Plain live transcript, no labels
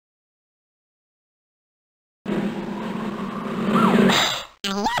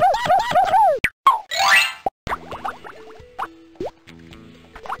Ma'am?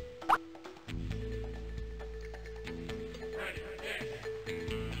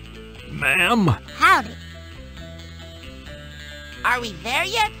 Howdy. Are we there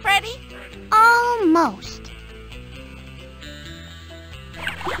yet, Freddy? Almost.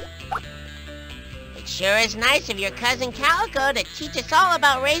 It sure is nice of your cousin Calico to teach us all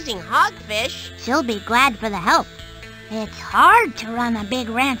about raising hogfish. She'll be glad for the help. It's hard to run a big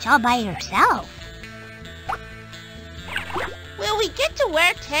ranch all by yourself. Will we get to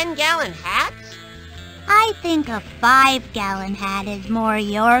wear 10-gallon hats? I think a 5-gallon hat is more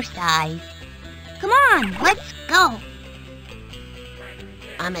your size. Come on, let's go.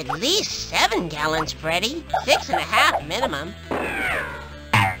 I'm at least 7 gallons, Freddy. 6.5 minimum.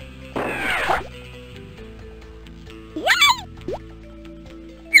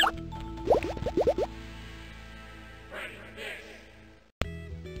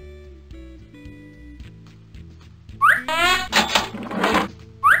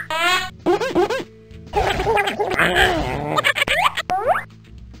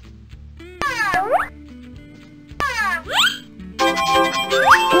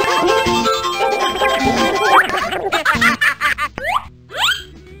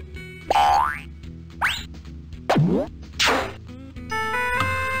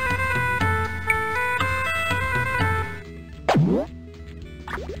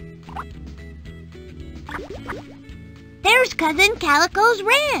 There's Cousin Calico's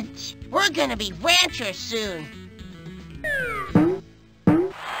ranch. We're gonna be ranchers soon.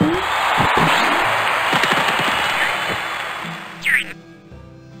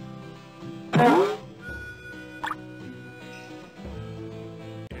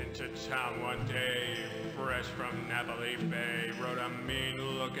 Into town one day, fresh from Napoli Bay, rode a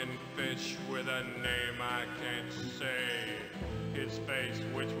mean-looking fish with a name I can't say. His face,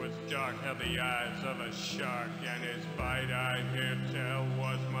 which was dark, held the eyes of a shark, and his bite, I can't tell,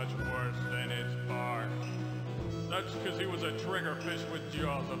 was much worse than his bark. That's because he was a triggerfish with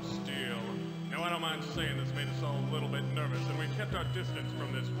jaws of steel. Now, I don't mind saying this made us all a little bit nervous, and we kept our distance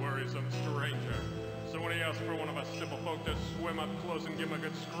from this worrisome stranger. So when he asked for one of us simple folk to swim up close and give him a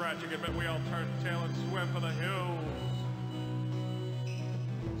good scratch, you can bet we all turned tail and swam for the hills.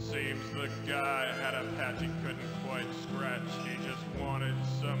 Seems the guy had a patch he couldn't quite scratch. He just wanted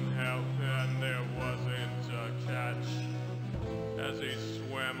some help, and there wasn't a catch. As he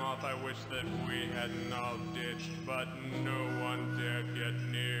swam off, I wish that we hadn't all ditched, but no one dared get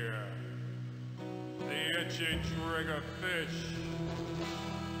near. The itchy triggerfish.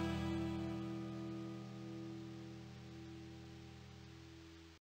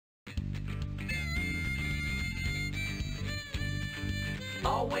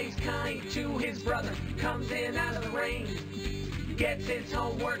 Always kind to his brother, comes in out of the rain. Gets his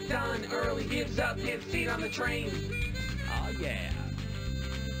homework done early, gives up his seat on the train. Oh yeah.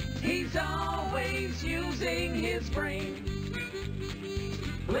 He's always using his brain.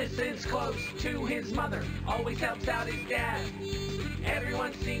 Listens close to his mother, always helps out his dad.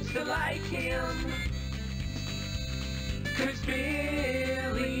 Everyone seems to like him, 'cause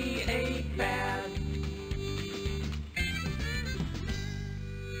Billy ain't bad.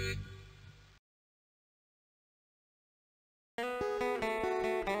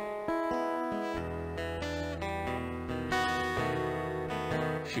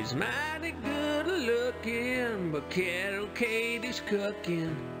 She's mighty good looking, but Carol Katie's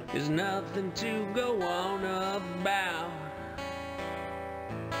cooking is nothing to go on about.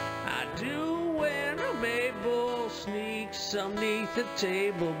 I do when a Mabel sneaks underneath the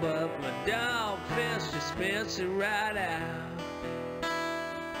table, but my dog fist just spits it right out.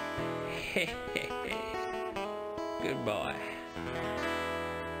 Hey, hey, hey. Good boy.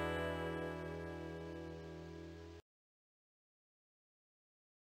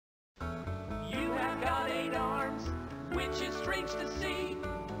 Which is strange to see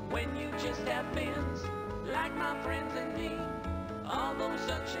when you just have fins like my friends and me. All those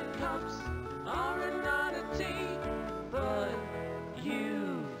suction cups are an oddity, but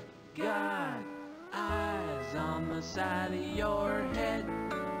you've got eyes on the side of your head,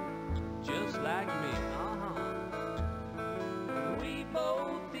 just like me. We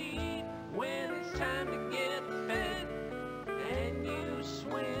both eat when it's time to get fed, and you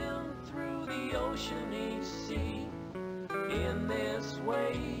swim through the oceany sea. In this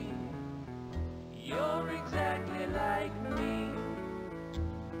way, you're exactly like me.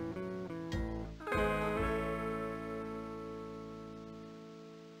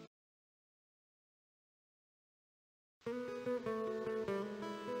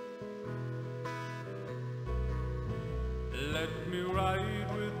 Let me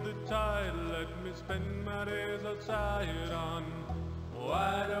ride with the tide, let me spend my days outside on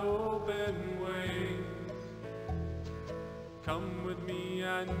wide open waves. Come with me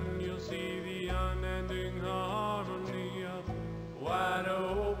and you'll see the unending harmony of wide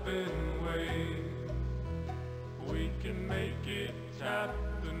open waves. We can make it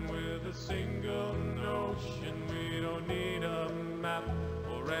happen with a single notion. We don't need a map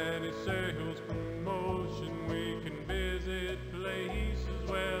or any sales promotion. We can visit places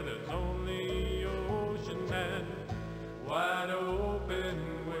where there's only ocean and wide open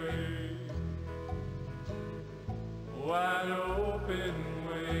waves. Wide open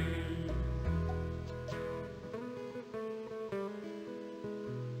waves.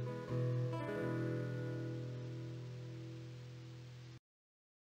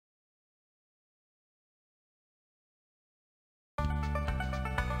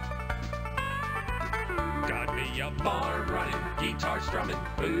 Got me a bar running, guitar strumming,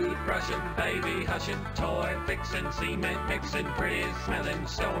 food brushing, baby hushing, toy fixing, cement mixing, pretty smelling,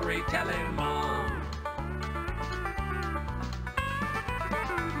 storytelling, mom.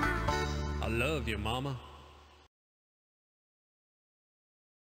 I love you, Mama.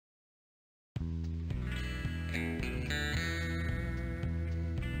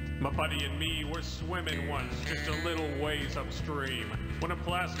 My buddy and me were swimming once, just a little ways upstream, when a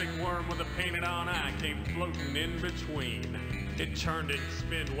plastic worm with a painted on eye came floating in between. It turned and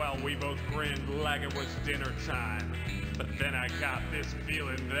spun while we both grinned like it was dinner time. But then I got this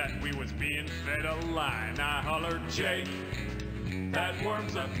feeling that we was being fed a line. I hollered, Jake, that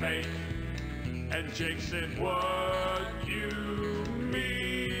worm's a fake. And Jake said, what you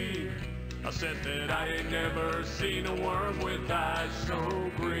mean? I said that I ain't never seen a worm with eyes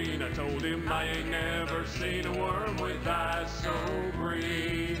so green. I told him I ain't never seen a worm with eyes so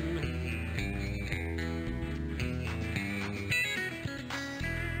green.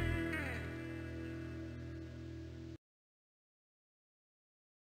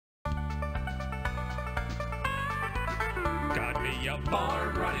 Got me a bar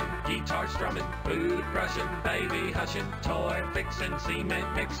running, guitar strumming, food brushing, baby hushing, toy fixing,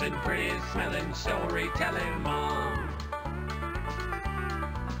 cement mixing, pretty smelling, storytelling, mom.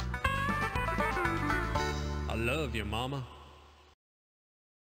 I love you, Mama.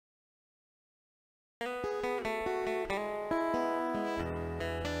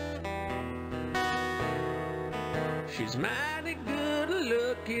 She's mighty good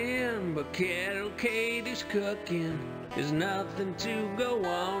looking, but Kettle Katie's cooking is nothing to go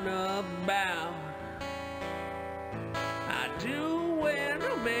on about. I do when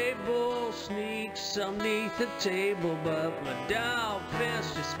I'm able sneak some neath the table, but my dog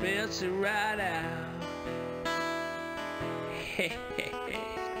fist just spits it right out. Hey, hey, hey.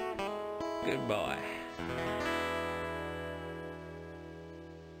 Good boy.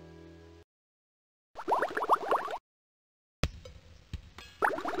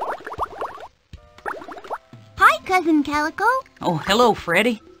 Hi, Cousin Calico. Oh, hello,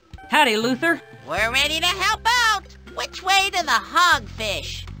 Freddi. Howdy, Luther. We're ready to help out. Which way to the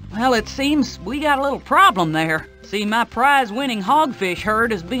Hogfish? Well, it seems we got a little problem there. See, my prize-winning hogfish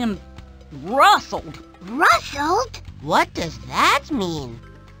herd is being rustled. Rustled? What does that mean?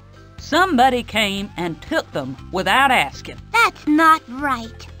 Somebody came and took them without asking. That's not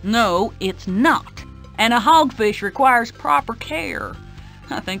right. No, it's not. And a hogfish requires proper care.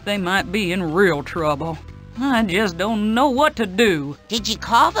 I think they might be in real trouble. I just don't know what to do. Did you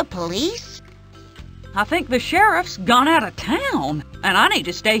call the police? I think the sheriff's gone out of town, and I need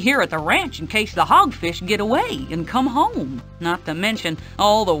to stay here at the ranch in case the hogfish get away and come home. Not to mention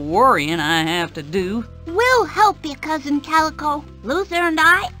all the worrying I have to do. We'll help you, Cousin Calico. Luther and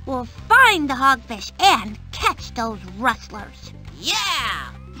I will find the hogfish and catch those rustlers.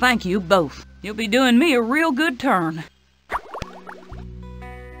 Yeah! Thank you both. You'll be doing me a real good turn.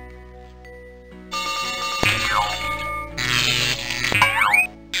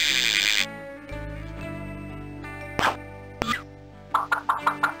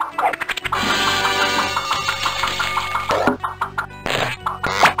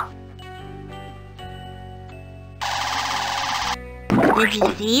 Did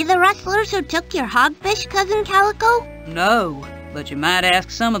you see the rustlers who took your hogfish, Cousin Calico? No, but you might ask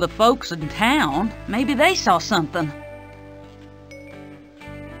some of the folks in town. Maybe they saw something.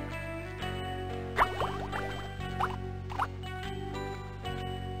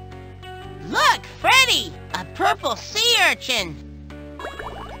 Look, Freddi! A purple sea urchin!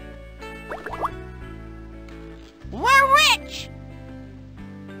 We're rich!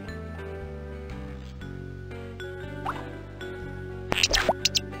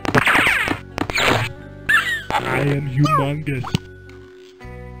 I am humongous.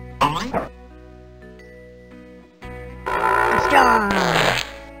 Strong.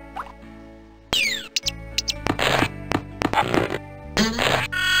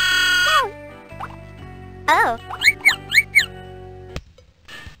 Oh.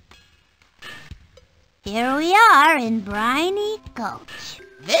 Here we are in Briny Gulch.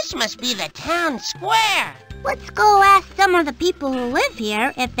 This must be the town square. Let's go ask some of the people who live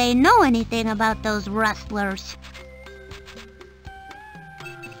here if they know anything about those rustlers.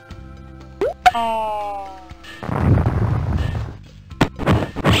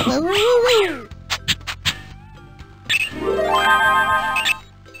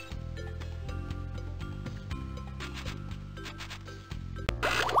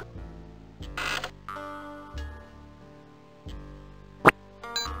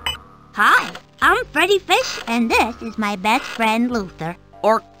 Hi, I'm Freddi Fish, and this is my best friend Luther.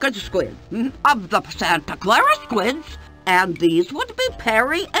 Orchid squid of the Santa Clara squids, and these would be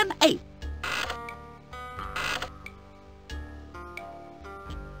Perry and Ape.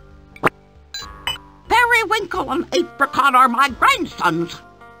 Periwinkle and Apricot are my grandsons.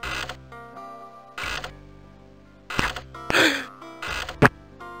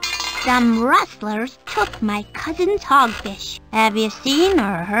 Some rustlers took my cousin's hogfish. Have you seen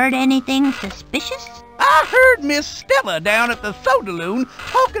or heard anything suspicious? I heard Miss Stella down at the Sodaloon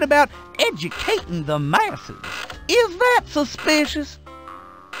talking about educating the masses. Is that suspicious?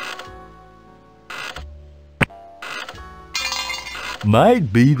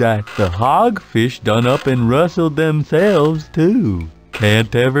 Might be that the hogfish done up and rustled themselves too.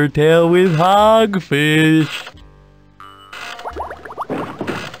 Can't ever tell with hogfish.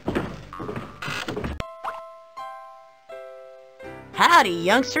 Howdy,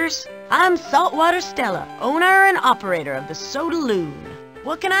 youngsters. I'm Saltwater Stella, owner and operator of the Sodaloon.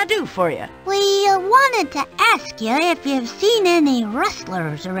 What can I do for you? We wanted to ask you if you've seen any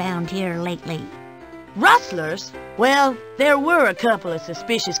rustlers around here lately. Rustlers? Well, there were a couple of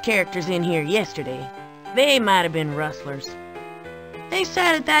suspicious characters in here yesterday. They might have been rustlers. They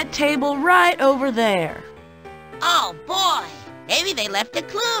sat at that table right over there. Oh, boy. Maybe they left a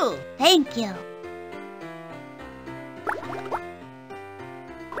clue. Thank you.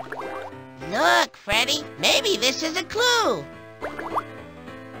 Look, Freddi. Maybe this is a clue.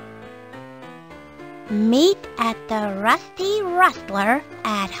 Meet at the Rusty Rustler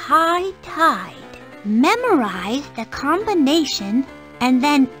at high tide. Memorize the combination and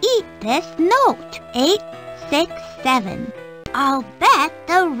then eat this note. 867. I'll bet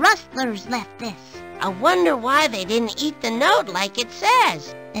the rustlers left this. I wonder why they didn't eat the note like it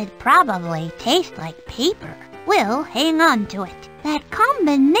says. It probably tastes like paper. We'll hang on to it. That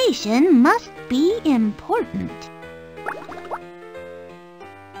combination must be important.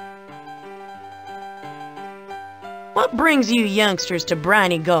 What brings you youngsters to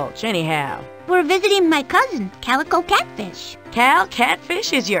Briny Gulch, anyhow? We're visiting my cousin, Calico Catfish. Cal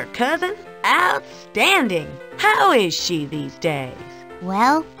Catfish is your cousin? Outstanding! How is she these days?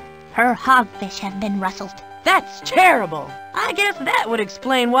 Well, her hogfish have been rustled. That's terrible! I guess that would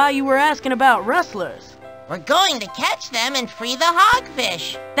explain why you were asking about rustlers. We're going to catch them and free the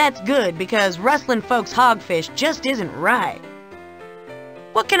hogfish. That's good, because rustling folks' hogfish just isn't right.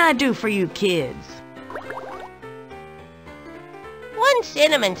 What can I do for you kids? 1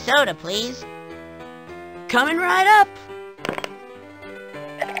 cinnamon soda, please. Coming right up.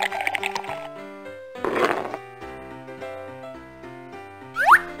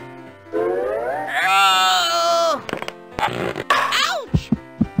 Oh! Ouch!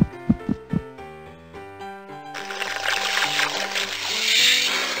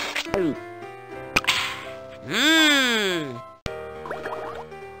 Mmm.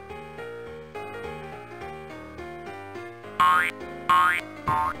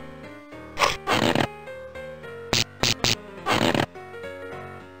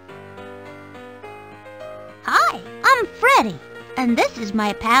 Hi, I'm Freddi, and this is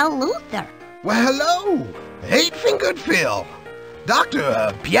my pal Luther. Well, hello. 8-fingered Phil.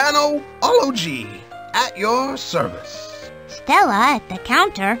 Dr. Pianology at your service. Stella at the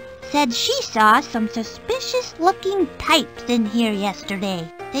counter said she saw some suspicious-looking types in here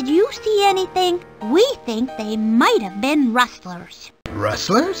yesterday. Did you see anything? We think they might have been rustlers.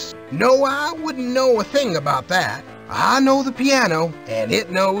 Rustlers? No, I wouldn't know a thing about that. I know the piano, and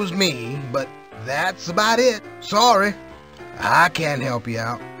it knows me, but that's about it. Sorry. I can't help you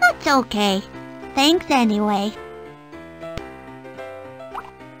out. That's okay. Thanks anyway.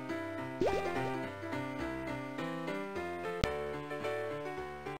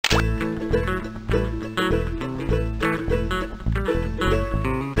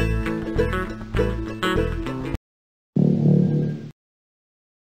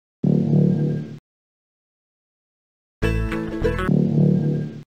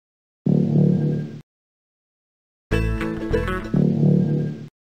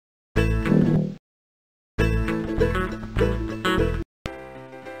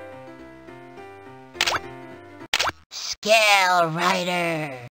 Miguel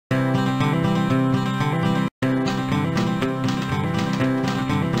Ryder.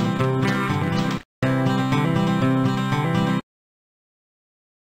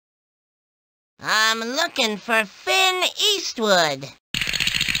 I'm looking for Finn Eastwood.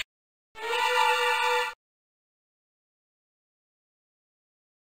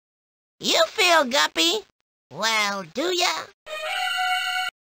 You feel guppy? Well, do ya?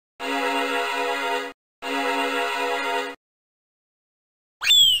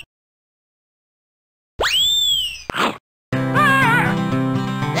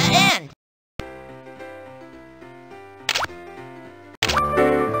 The end.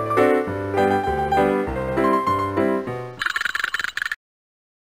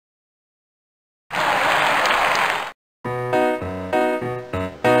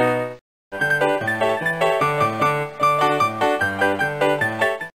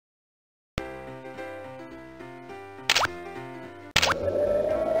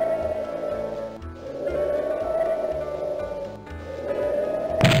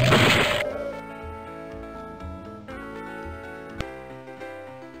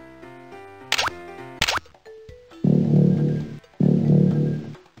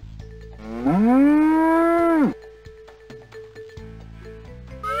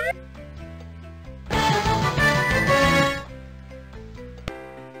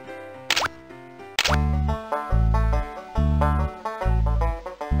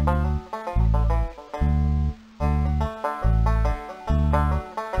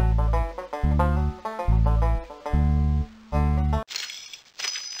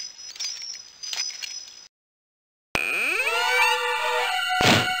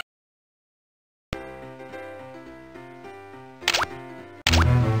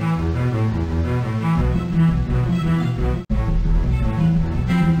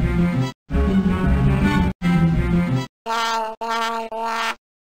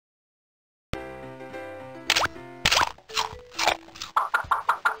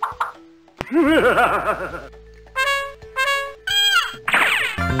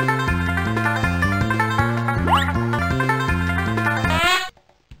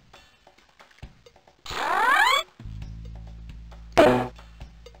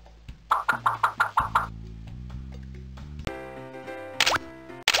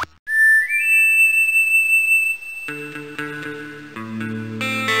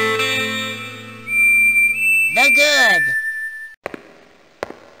 The good.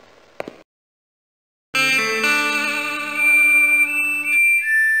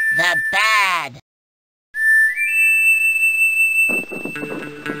 The bad.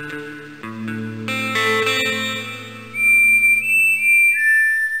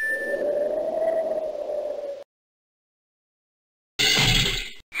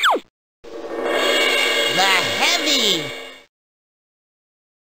 The heavy.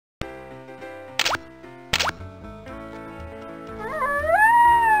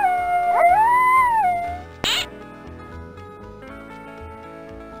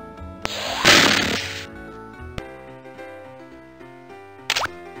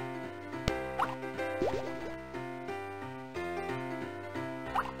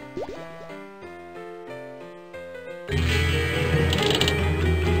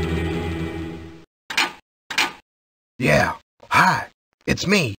 Yeah. Hi. It's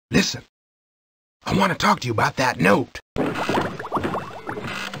me. Listen. I want to talk to you about that note.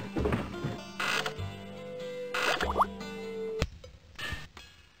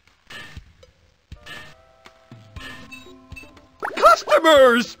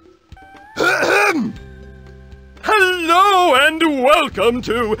 Customers! Hello and welcome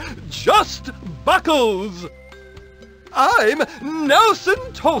to Just Buckles! I'm Nelson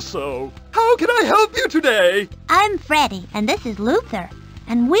Toso. How can I help you today? I'm Freddi, and this is Luther,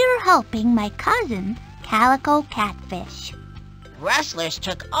 and we're helping my cousin, Calico Catfish. Rustlers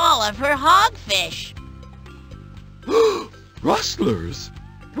took all of her hogfish. Rustlers?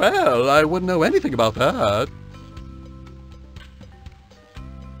 Well, I wouldn't know anything about that.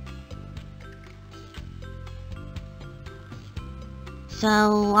 So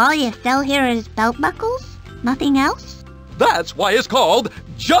all you sell here is belt buckles? Nothing else? That's why it's called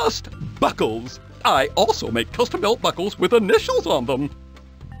Just Buckles. I also make custom belt buckles with initials on them.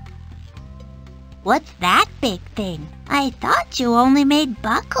 What's that big thing? I thought you only made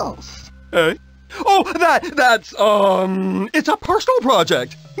buckles. Eh? Oh, that's it's a personal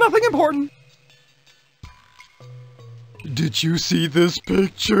project. Nothing important. Did you see this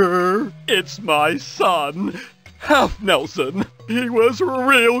picture? It's my son, Half Nelson. He was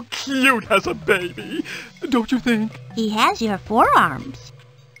real cute as a baby, don't you think? He has your forearms.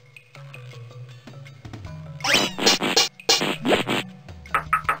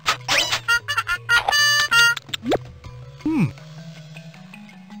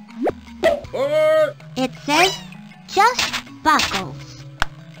 It says, just buckles.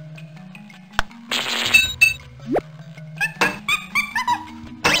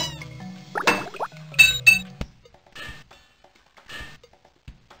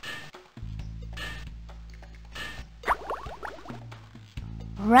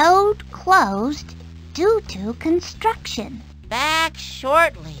 Road closed due to construction. Back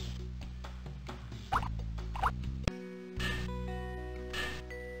shortly.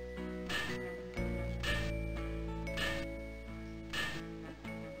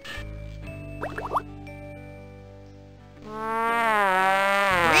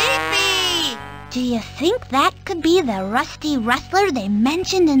 Creepy! Do you think that could be the rusty rustler they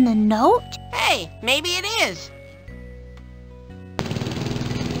mentioned in the note? Hey, maybe it is.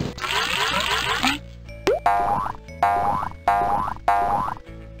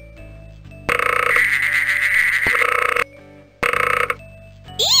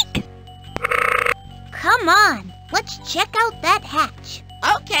 Eek! Come on, let's check out that hatch.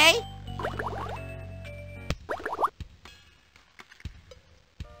 Okay.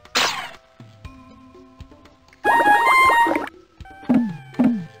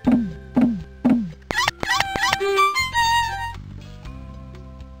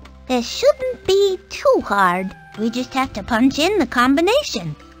 This shouldn't be too hard. We just have to punch in the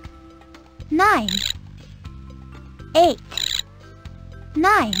combination. 9, 8,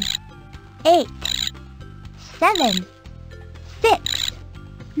 9, 8, 7, 6,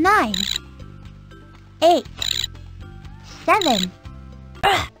 9, 8, 7.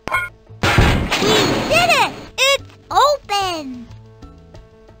 We did it! It's open!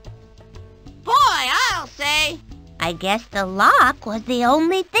 Boy, I'll say. I guess the lock was the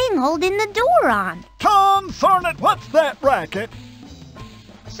only thing holding the door on. Consarn it, what's that racket?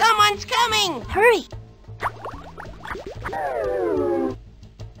 Someone's coming. Hurry!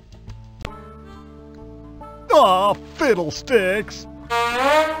 Aw, fiddlesticks.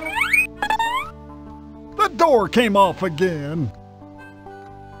 The door came off again.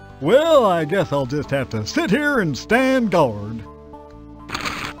 Well, I guess I'll just have to sit here and stand guard.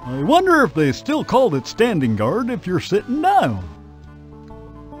 I wonder if they still call it standing guard if you're sitting down.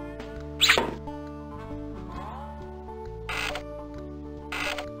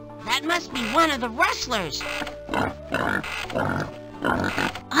 That must be one of the rustlers.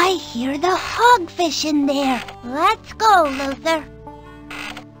 I hear the hogfish in there. Let's go, Luther.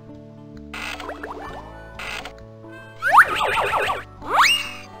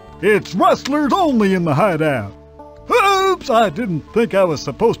 It's rustlers only in the hideout. Oops, I didn't think I was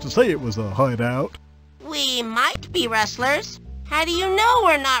supposed to say it was a hideout. We might be rustlers. How do you know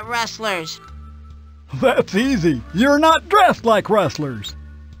we're not rustlers? That's easy. You're not dressed like rustlers.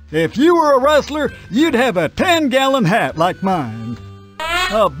 If you were a rustler, you'd have a 10-gallon hat like mine,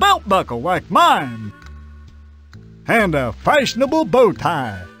 a belt buckle like mine, and a fashionable bow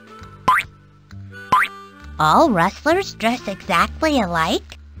tie. All rustlers dress exactly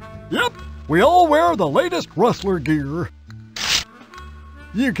alike? Yep, we all wear the latest rustler gear.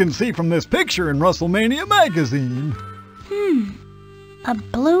 You can see from this picture in Rustlemania magazine. A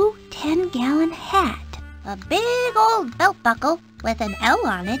blue 10-gallon hat, a big old belt buckle with an L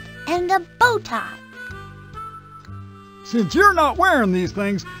on it, and a bow tie. Since you're not wearing these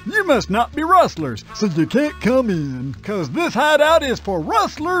things, you must not be rustlers, so you can't come in, 'cause this hideout is for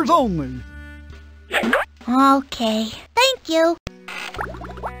rustlers only. Okay, thank you.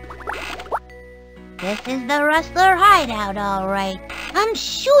 This is the rustler hideout, all right. I'm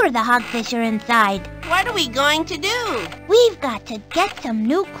sure the hogfish are inside. What are we going to do? We've got to get some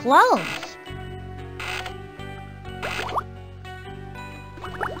new clothes.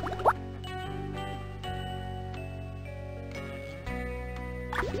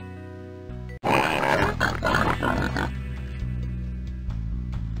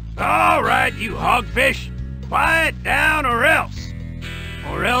 All right, you hogfish. Quiet down or else.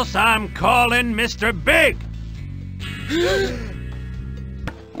 Or else I'm calling Mr. Big.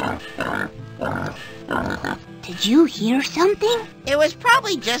 Did you hear something? It was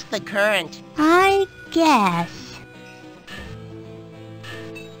probably just the current. I guess.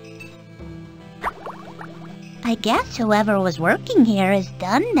 I guess whoever was working here is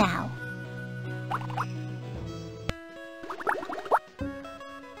done now.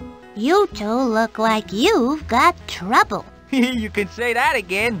 You two look like you've got trouble. You can say that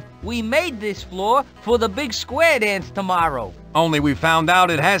again. We made this floor for the big square dance tomorrow. Only we found out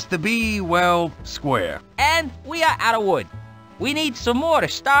it has to be, well, square. And we are out of wood. We need some more to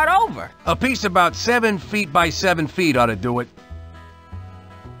start over. A piece about 7 feet by 7 feet ought to do it.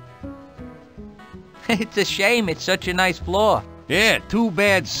 It's a shame it's such a nice floor. Yeah, too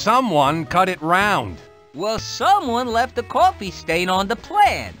bad someone cut it round. Well, someone left a coffee stain on the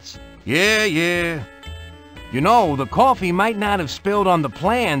plans. Yeah. You know, the coffee might not have spilled on the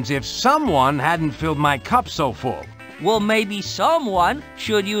plans if someone hadn't filled my cup so full. Well, maybe someone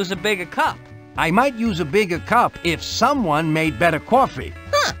should use a bigger cup. I might use a bigger cup if someone made better coffee.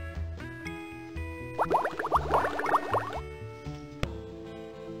 Huh.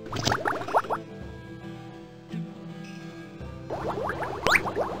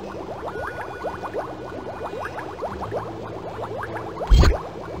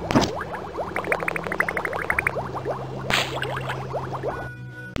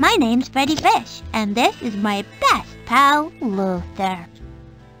 My name's Freddi Fish, and this is my best pal, Luther.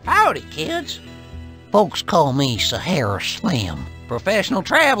 Howdy, kids. Folks call me Sahara Slim, professional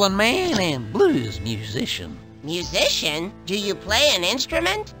traveling man and blues musician. Musician? Do you play an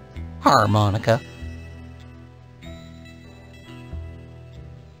instrument? Harmonica.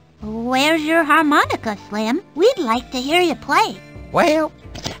 Where's your harmonica, Slim? We'd like to hear you play. Well,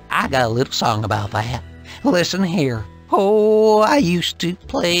 I got a little song about that. Listen here. Oh, I used to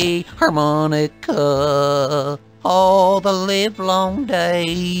play harmonica all the livelong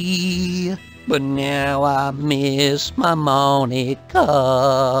day. But now I miss my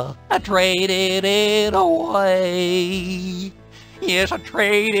Monica. I traded it away. Yes, I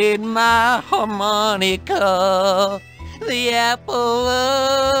traded my harmonica, the apple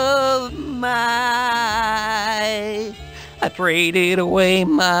of my eye. I traded away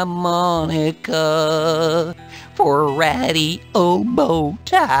my Monica for a ratty old bow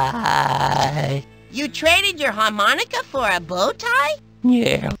tie. You traded your harmonica for a bow tie?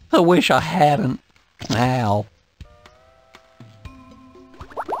 Yeah, I wish I hadn't. Ow.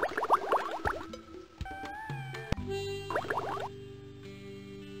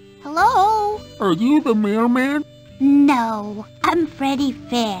 Hello? Are you the mailman? No, I'm Freddi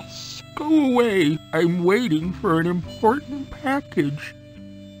Fish. Go away. I'm waiting for an important package.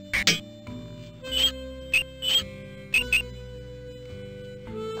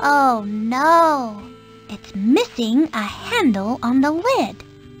 Oh no, it's missing a handle on the lid.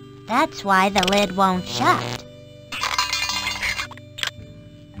 That's why the lid won't shut.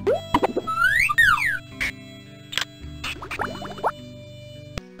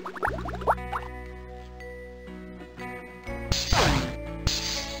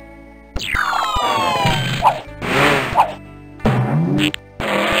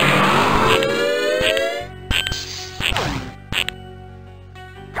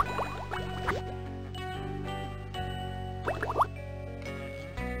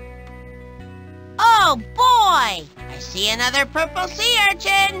 Oh boy! I see another purple sea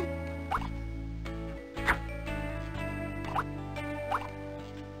urchin!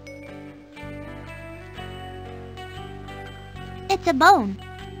 It's a bone.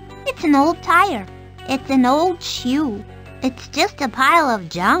 It's an old tire. It's an old shoe. It's just a pile of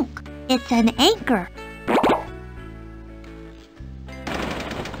junk. It's an anchor.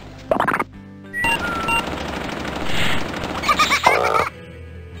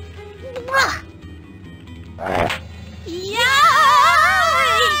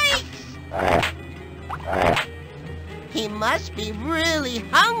 He must be really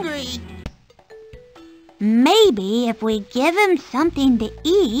hungry. Maybe if we give him something to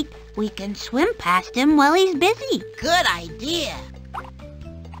eat, we can swim past him while he's busy. Good idea.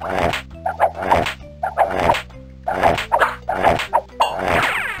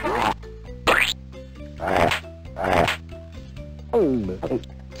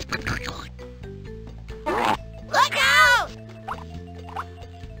 Look out!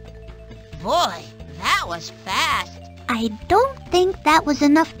 Boy, that was fast. I don't think that was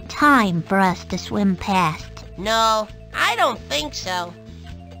enough time for us to swim past. No, I don't think so.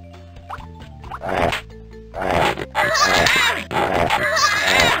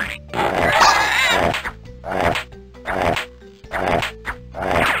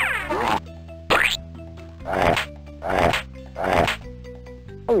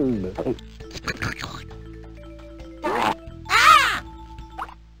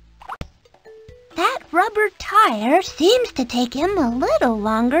 That rubber tire seems to take him a little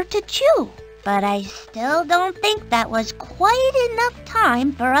longer to chew, but I still don't think that was quite enough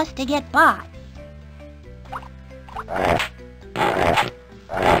time for us to get by.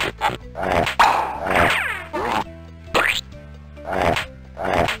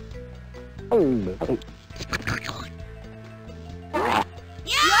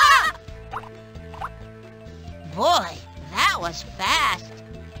 Yeah! Boy, that was fast.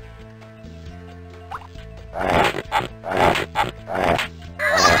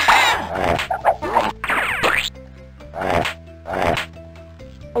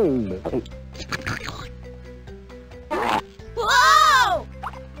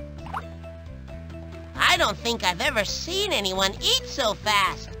 don't think I've ever seen anyone eat so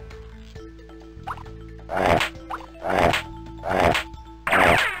fast. I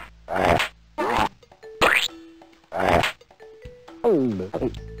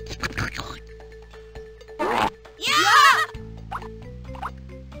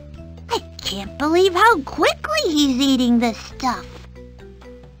can't believe how quickly he's eating this stuff.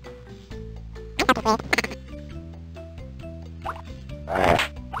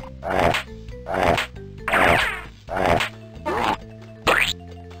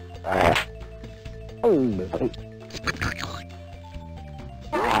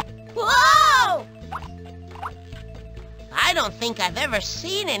 Whoa! I don't think I've ever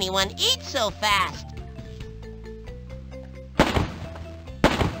seen anyone eat so fast.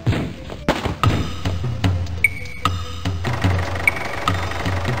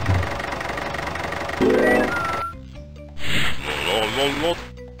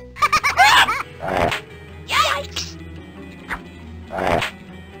 Yikes!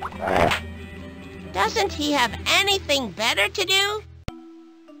 Doesn't he have anything better to do?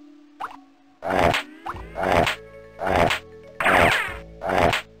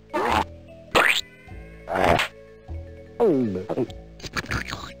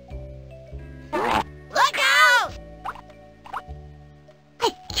 Look out! I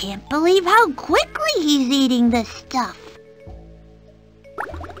can't believe how quickly he's eating this stuff.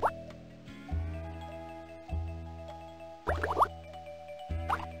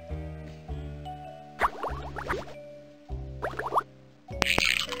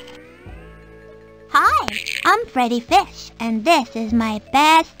 Hi, I'm Freddi Fish, and this is my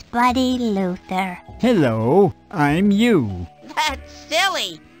best buddy Luther. Hello, I'm you. That's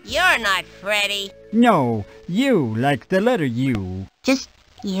silly. You're not Freddi. No, you, like the letter U. Just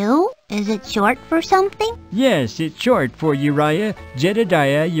you? Is it short for something? Yes, it's short for Uriah,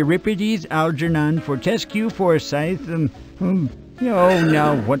 Jedediah, Euripides, Algernon, Fortescue, Forsyth,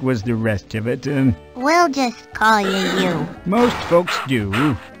 now what was the rest of it? We'll just call you. Most folks do.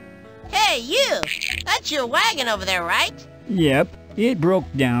 Hey, you! That's your wagon over there, right? Yep, it broke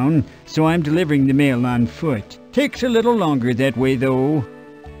down, so I'm delivering the mail on foot. Takes a little longer that way, though.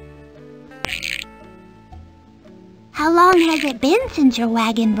 How long has it been since your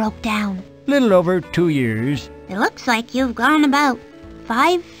wagon broke down? Little over 2 years. It looks like you've gone about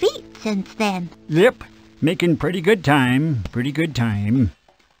 5 feet since then. Yep, making pretty good time.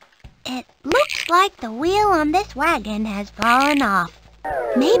 It looks like the wheel on this wagon has fallen off.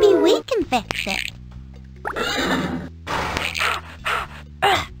 Maybe we can fix it.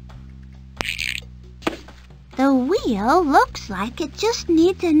 The wheel looks like it just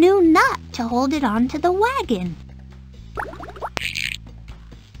needs a new nut to hold it onto the wagon.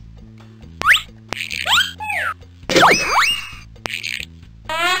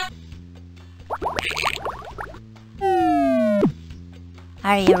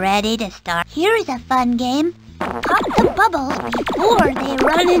 Are you ready to start? Here's a fun game. Pop the bubbles before they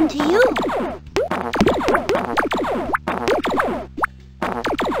run into you.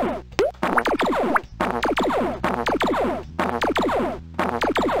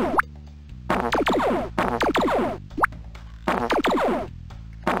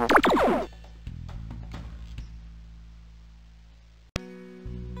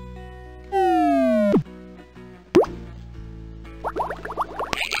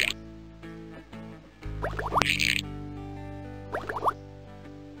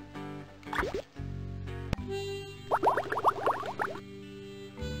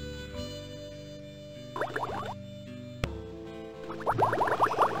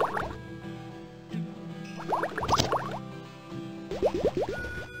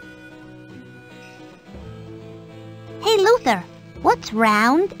 Hey, Luther, what's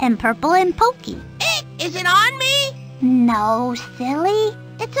round and purple and pokey? Is it on me? No, silly.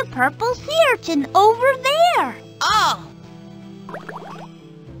 It's a purple sea urchin over there. Oh.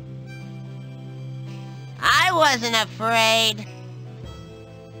 I wasn't afraid.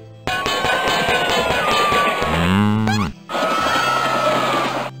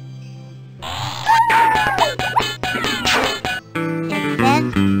 It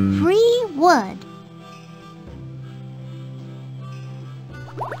says free wood.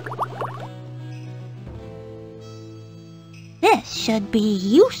 This should be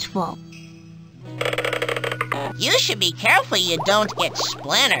useful. You should be careful you don't get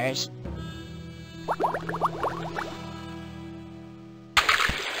splinters.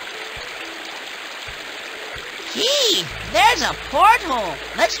 Gee, there's a porthole.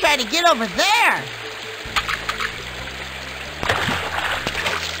 Let's try to get over there.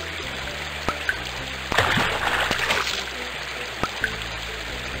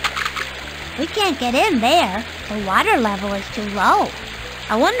 We can't get in there. The water level is too low.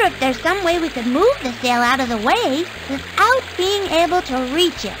 I wonder if there's some way we could move the sail out of the way without being able to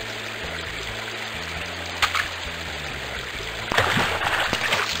reach it.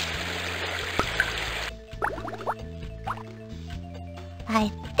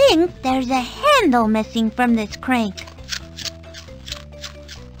 I think there's a handle missing from this crank.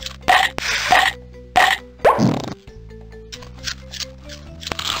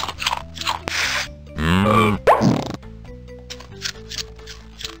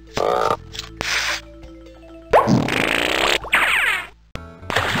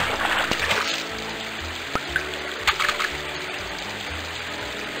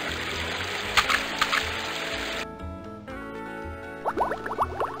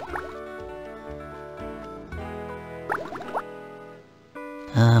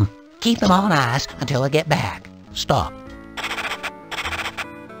 Keep them on ice until I get back. Stop.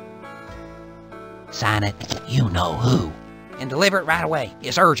 Sign it, you know who. And deliver it right away.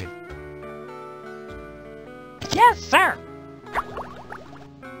 It's urgent. Yes, sir.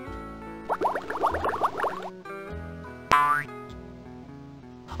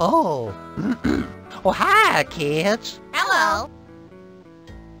 Oh. Oh, hi, kids. Hello.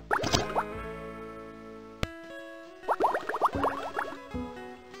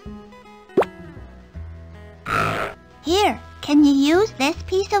 Here, can you use this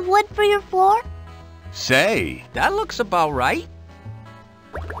piece of wood for your floor? Say, That looks about right.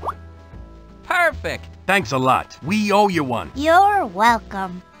 Perfect. thanks a lot. We owe you one. You're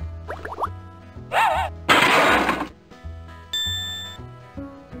welcome.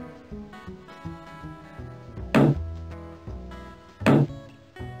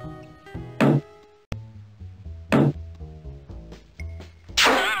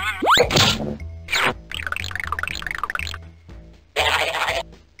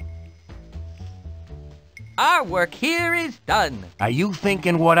 Our work here is done. Are you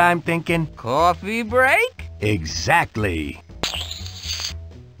thinking what I'm thinking? Coffee break? Exactly.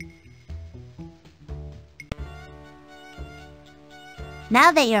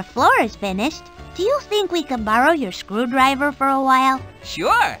 Now that your floor is finished, do you think we could borrow your screwdriver for a while?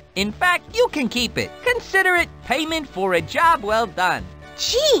 Sure. In fact, you can keep it. Consider it payment for a job well done.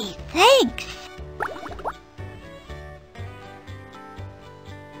 Gee, thanks.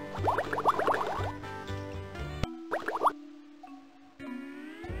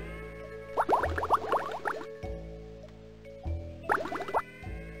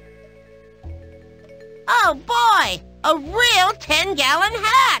 Oh boy, a real 10-gallon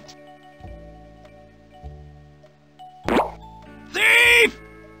hat! Thief!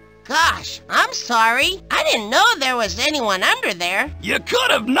 Gosh, I'm sorry. I didn't know there was anyone under there. You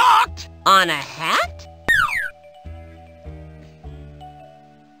could have knocked! On a hat?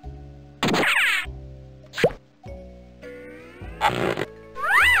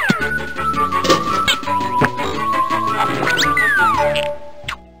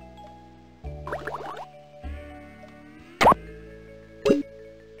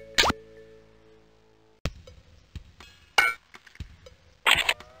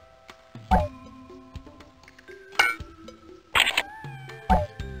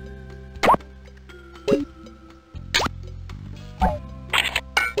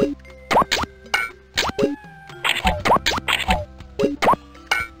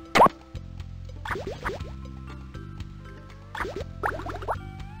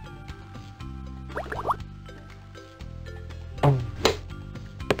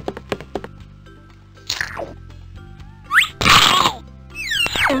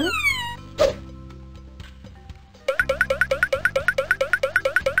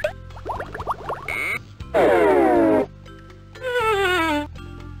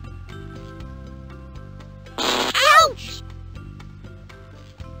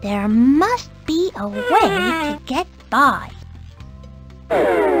 There must be a way to get by.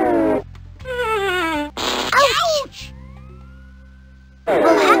 Ouch!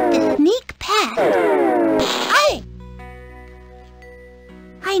 We'll have to sneak past. Hey!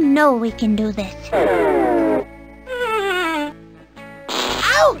 I know we can do this.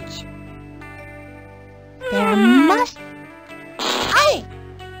 Ouch! There must... Hey!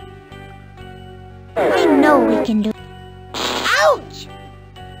 I know we can do... Ouch!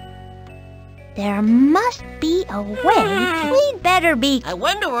 There must be a way to... We'd better be... I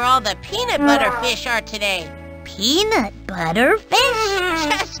wonder where all the peanut butter fish are today. Peanut butter fish?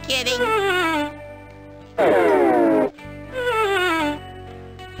 Just kidding.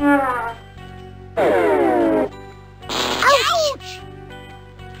 Ouch!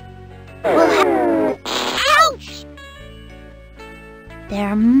 We'll have... Ouch!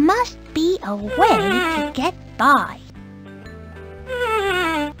 There must be a way to get by.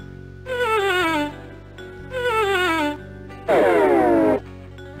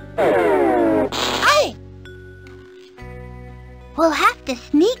 Hey! We'll have to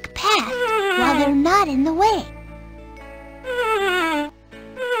sneak past while they're not in the way.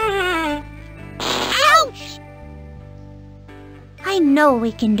 Ouch! I know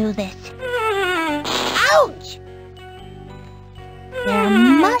we can do this. Ouch! There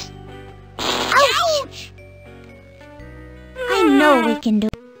must... Ouch! I know we can do...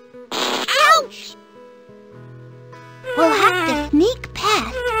 Ouch! We'll have to sneak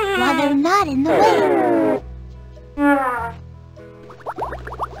past while they're not in the way.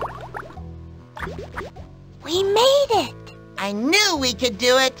 We made it! I knew we could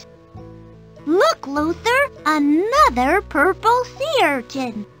do it. Look, Luther, another purple sea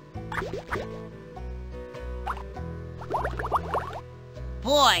urchin.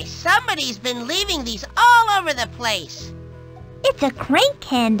 Boy, somebody's been leaving these all over the place. It's a crank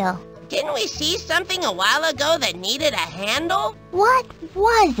handle. Didn't we see something a while ago that needed a handle? What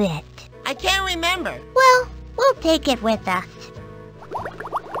was it? I can't remember. Well, we'll take it with us.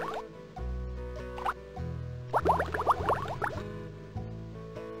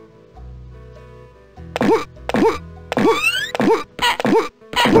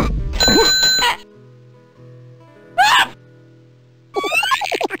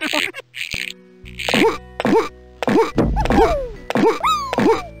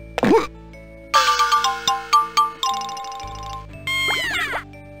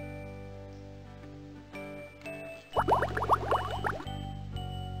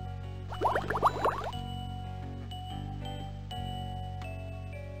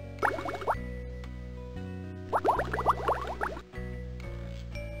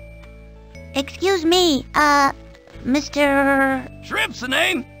 Excuse me, Mr... Shrimp's the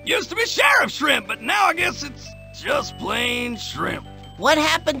name. Used to be Sheriff Shrimp, but now I guess it's just plain Shrimp. What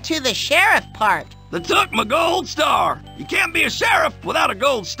happened to the sheriff part? They took my gold star. You can't be a sheriff without a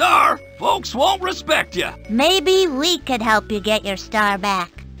gold star. Folks won't respect you. Maybe we could help you get your star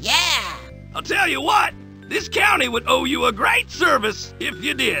back. Yeah! I'll tell you what, this county would owe you a great service if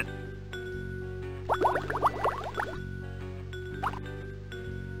you did.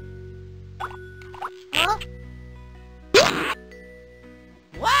 Huh?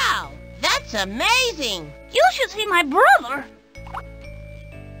 Wow, that's amazing! You should see my brother.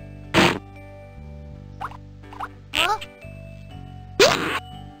 Huh?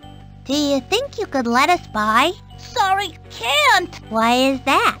 Do you think you could let us by? Sorry, can't. Why is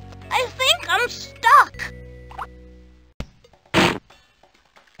that? I think I'm stuck.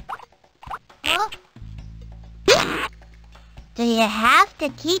 Huh? Do you have to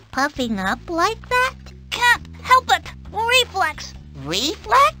keep puffing up like that? Can't help it. Reflex.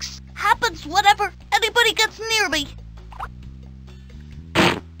 Reflex? Happens whenever anybody gets near me.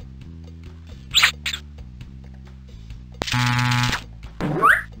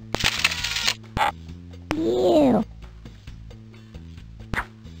 Ew.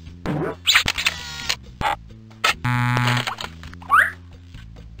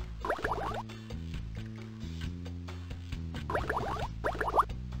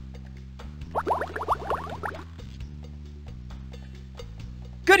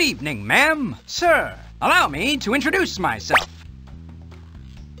 Good evening, ma'am. Sir, allow me to introduce myself.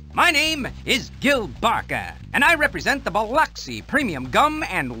 My name is Gil Barker, and I represent the Biloxi Premium Gum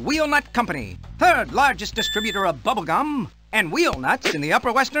and Wheel Nut Company, third largest distributor of bubble gum and wheel nuts in the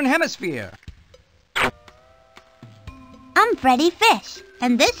Upper Western Hemisphere. I'm Freddi Fish,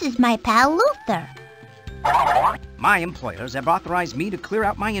 and this is my pal Luther. My employers have authorized me to clear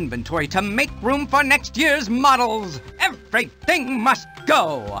out my inventory to make room for next year's models. Everything must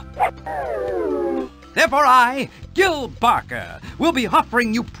go. Therefore I, Gil Barker, will be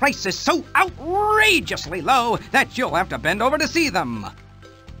offering you prices so outrageously low that you'll have to bend over to see them.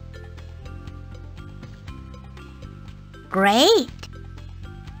 Great.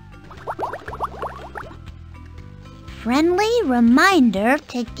 Friendly reminder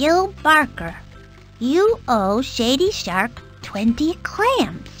to Gil Barker. You owe Shady Shark 20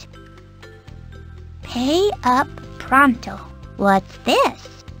 clams. Pay up pronto. What's this?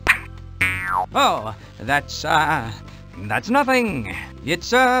 Oh, that's nothing.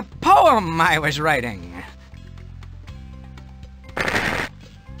 It's a poem I was writing.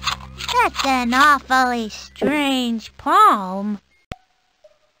 That's an awfully strange poem.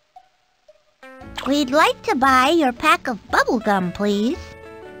 We'd like to buy your pack of bubblegum, please.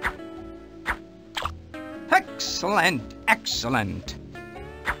 Excellent, excellent.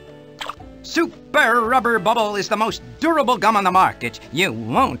 Super Rubber Bubble is the most durable gum on the market. You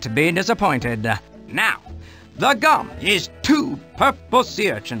won't be disappointed. Now, the gum is 2 purple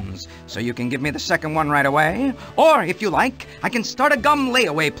sea urchins, so you can give me the second one right away. Or, if you like, I can start a gum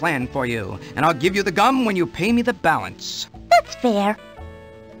layaway plan for you, and I'll give you the gum when you pay me the balance. That's fair.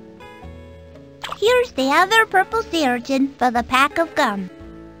 Here's the other purple sea urchin for the pack of gum.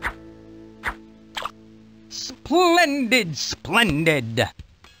 Splendid, splendid.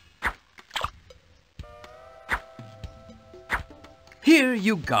 Here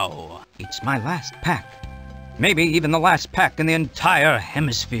you go. It's my last pack. Maybe even the last pack in the entire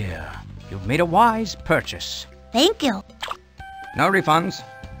hemisphere. You've made a wise purchase. Thank you. No refunds.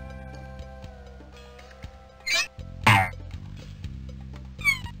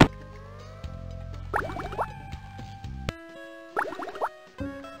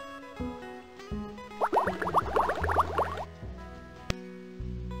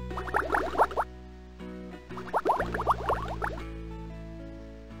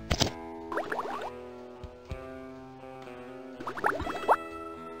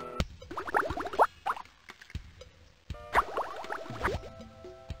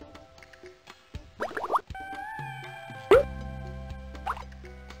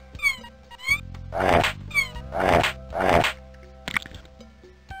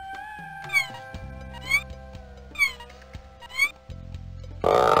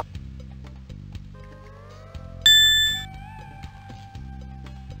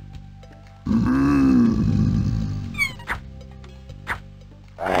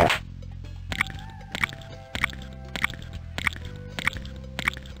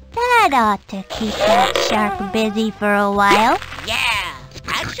 That ought to keep that shark busy for a while. Yeah,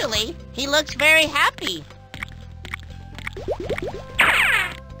 actually, he looks very happy.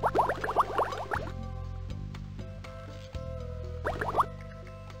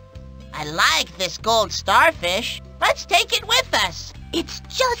 I like this gold starfish. Let's take it with us. It's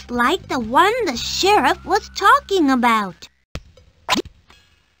just like the one the sheriff was talking about.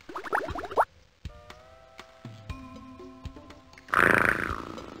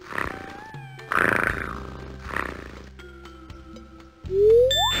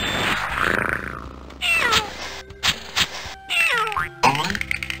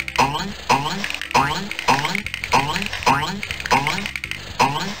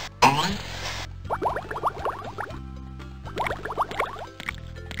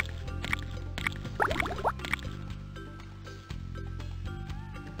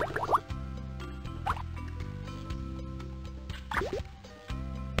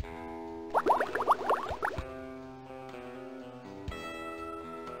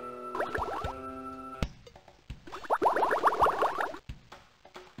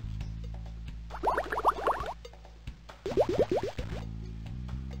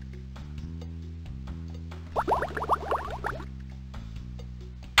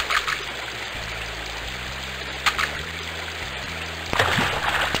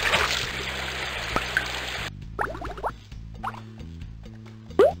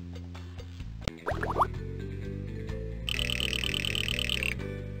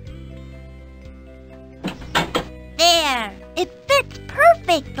 There! It fits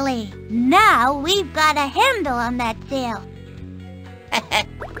perfectly! Now we've got a handle on that sail.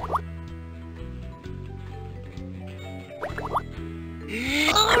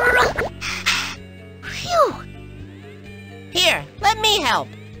 Phew! Here, let me help.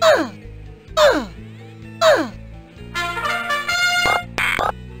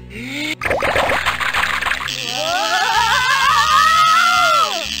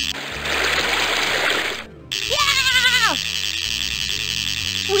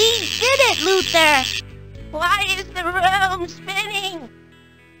 We did it, Luther! Why is the room spinning?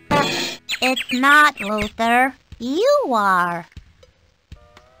 It's not, Luther. You are.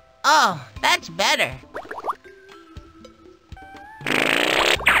 Oh, that's better.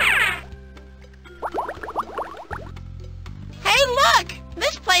 Hey, look!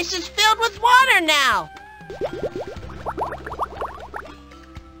 This place is filled with water now.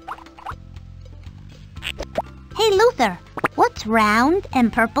 Hey, Luther, what's round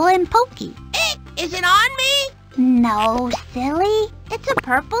and purple and pokey? Is it on me? No, silly. It's a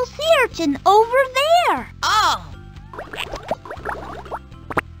purple sea urchin over there. Oh.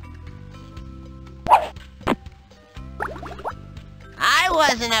 I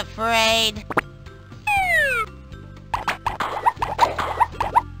wasn't afraid.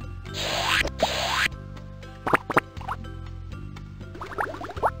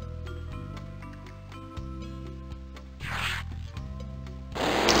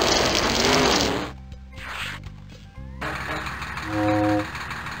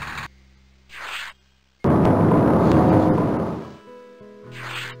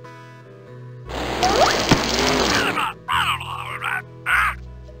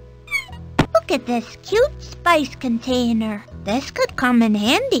 spice container. This could come in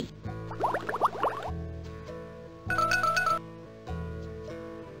handy.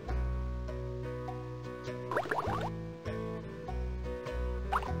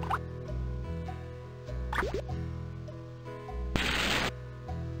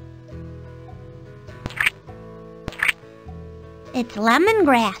 It's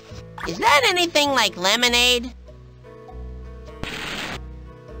lemongrass. Is that anything like lemonade?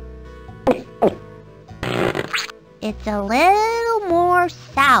 It's a little more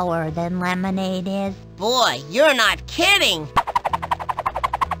sour than lemonade is. Boy, you're not kidding.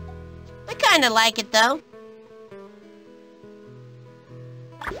 I kinda like it though.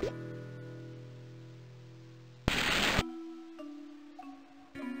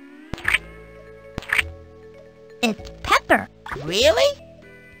 It's pepper. Really?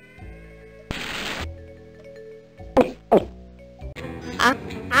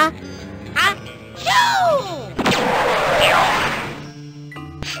 Shoo!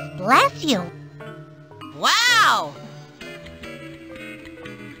 Bless you. Wow!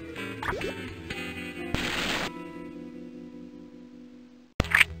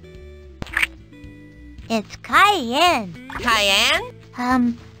 It's cayenne.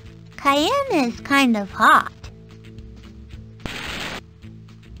 Cayenne? Cayenne is kind of hot.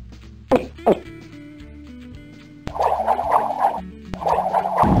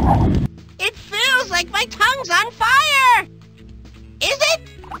 It feels like my tongue's on fire! Is it?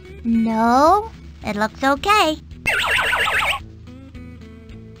 No, it looks okay.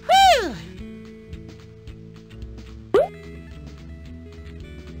 Whew!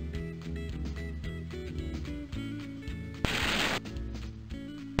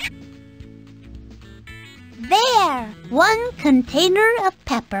 There! 1 container of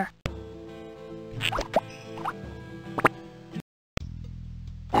pepper.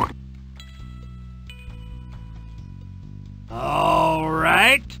 All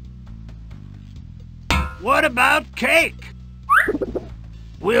right. What about cake?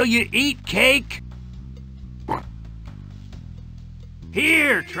 Will you eat cake?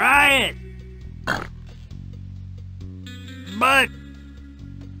 Here, try it. But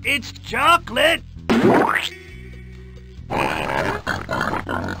it's chocolate.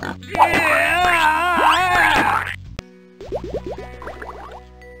 Yeah!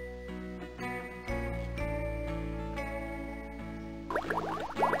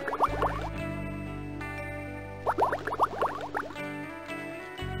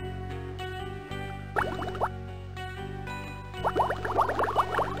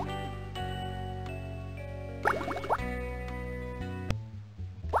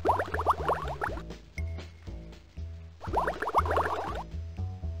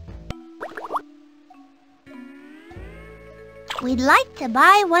 We'd like to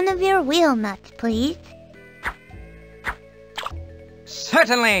buy one of your wheel nuts, please.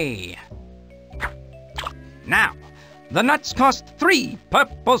 Certainly. Now, the nuts cost 3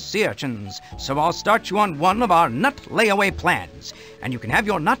 purple sea urchins, so I'll start you on one of our nut layaway plans, and you can have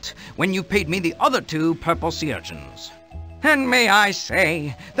your nut when you've paid me the other 2 purple sea urchins. And may I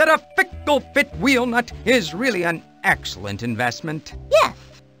say that a fickle fit wheel nut is really an excellent investment. Yes.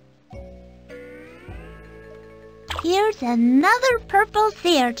 Here's another purple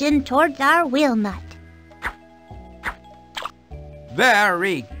sea urchin towards our wheel nut.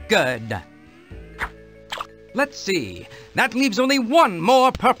 Very good. Let's see. That leaves only 1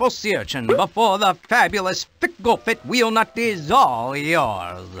 more purple sea urchin before the fabulous fickle fit wheel nut is all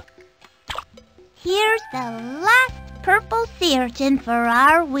yours. Here's the last purple sea urchin for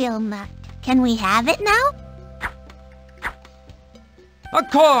our wheel nut. Can we have it now? Of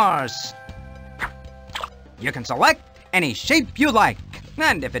course. You can select any shape you like.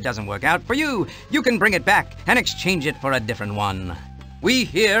 And if it doesn't work out for you, you can bring it back and exchange it for a different one. We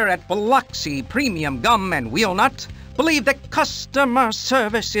here at Biloxi Premium Gum and Wheel Nut believe that customer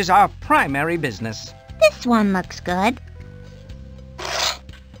service is our primary business. This one looks good.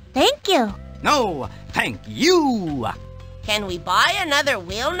 Thank you. No, thank you. Can we buy another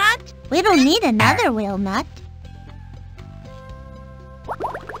wheel nut? We don't need another wheel nut.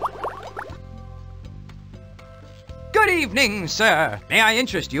 Good evening, sir. May I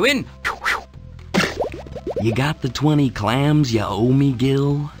interest you in... You got the 20 clams you owe me,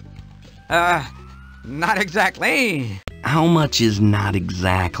 Gil? Not exactly. How much is not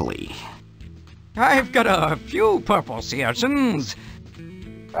exactly? I've got a few purple sea urchins.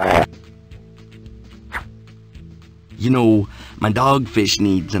 You know, my dogfish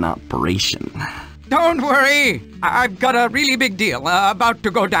needs an operation. Don't worry. I've got a really big deal about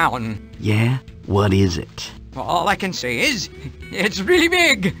to go down. Yeah? What is it? All I can say is, it's really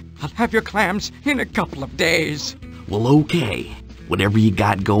big. I'll have your clams in a couple of days. Well, okay. Whatever you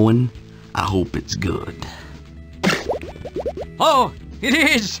got going, I hope it's good. Oh, it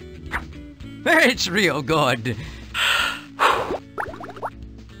is. It's real good.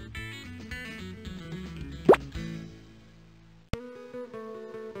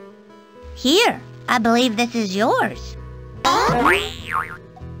 Here, I believe this is yours.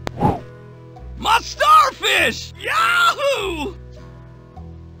 My starfish! Yahoo!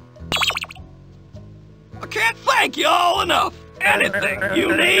 I can't thank you all enough. Anything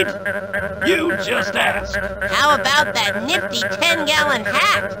you need, you just ask. How about that nifty 10-gallon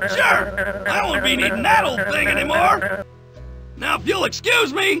hat? Sure, I won't be needing that old thing anymore. Now, if you'll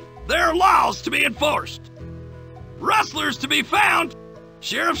excuse me, there are laws to be enforced. Rustlers to be found.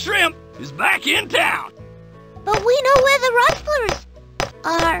 Sheriff Shrimp is back in town. But we know where the Rustlers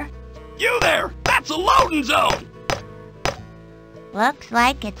are. You there! That's a loading zone! Looks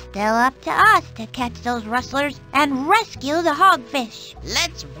like it's still up to us to catch those Rustlers and rescue the Hogfish.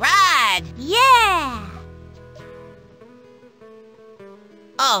 Let's ride! Yeah!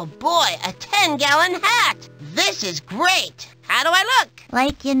 Oh boy, a 10-gallon hat! This is great! How do I look?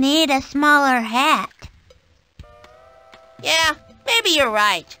 Like you need a smaller hat. Yeah, maybe you're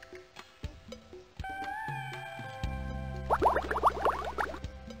right.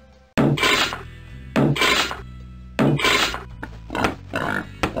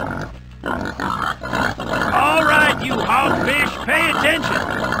 All right, you hogfish, pay attention.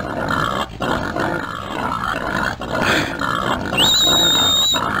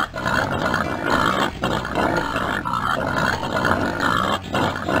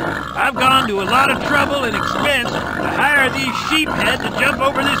 I've gone to a lot of trouble and expense to hire these sheephead to jump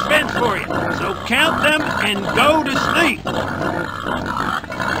over this fence for you. So count them and go to sleep.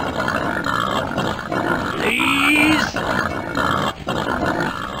 Please.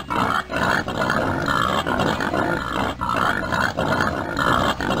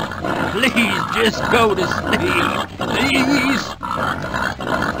 Please just go to sleep. Please.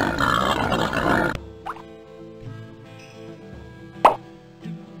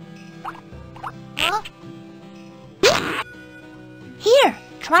 Huh? Here,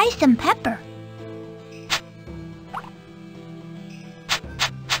 try some pepper.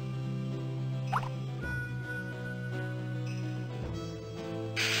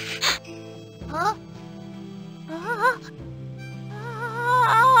 Huh?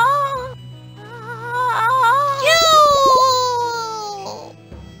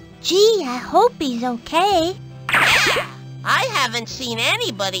 Gee, I hope he's okay. Yeah! I haven't seen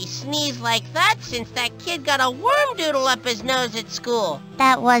anybody sneeze like that since that kid got a worm doodle up his nose at school.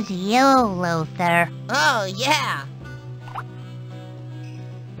 That was you, Luther. Oh, yeah.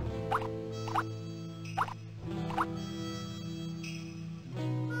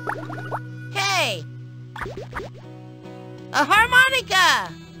 Hey! A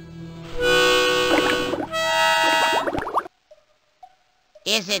harmonica!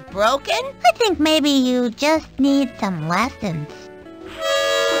 Is it broken? I think maybe you just need some lessons.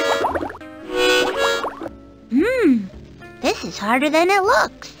 This is harder than it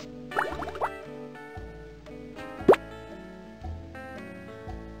looks.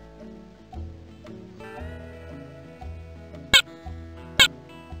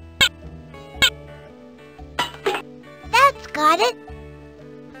 That's got it.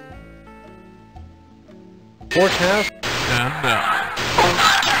 Forecast. Stand now.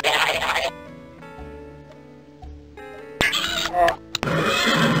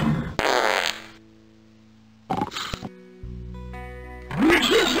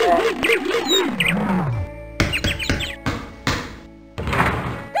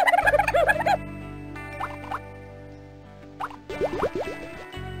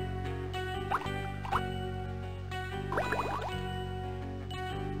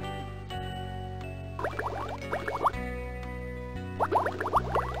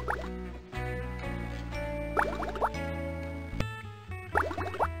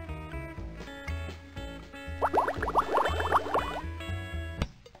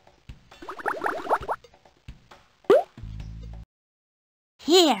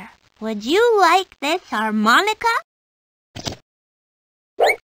 Here, would you like this harmonica?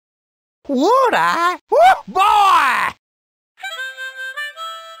 Would I? Oh, boy!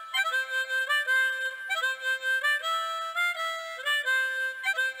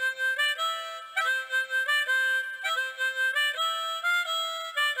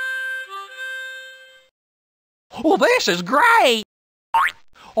 Well, this is great!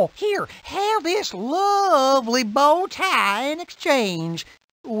 Oh, here, have this lovely bow tie in exchange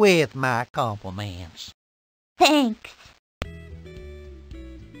with my compliments. Thanks.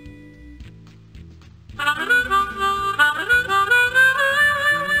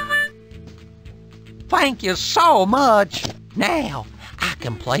 Thank you so much. Now, I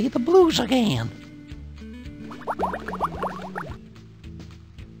can play the blues again.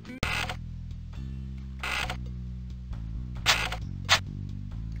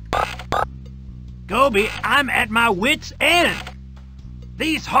 Goby, I'm at my wit's end.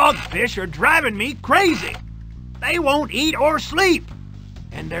 These hogfish are driving me crazy. They won't eat or sleep,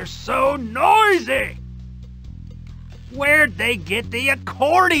 and they're so noisy. Where'd they get the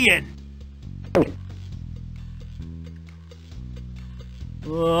accordion?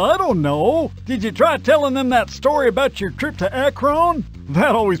 I don't know. Did you try telling them that story about your trip to Akron?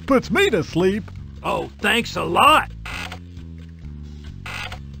 That always puts me to sleep. Oh, thanks a lot.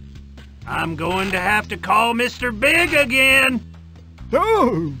 I'm going to have to call Mr. Big again.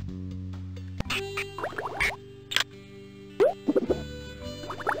 Oh!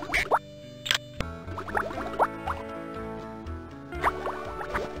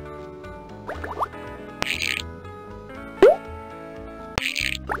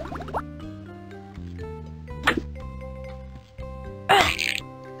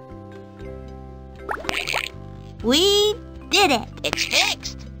 We did it. It's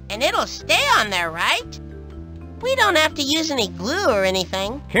fixed, and it'll stay on there, right? We don't have to use any glue or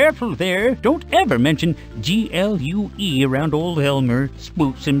anything. Careful there. Don't ever mention GLUE around old Elmer.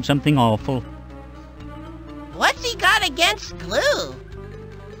 Spooks him something awful. What's he got against glue?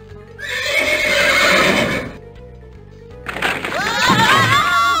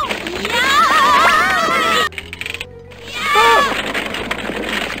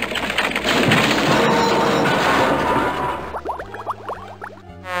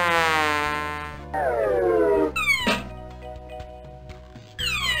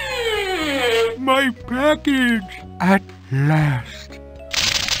 My package, at last.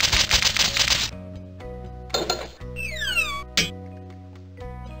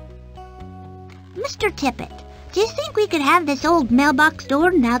 Mr. Tippett, do you think we could have this old mailbox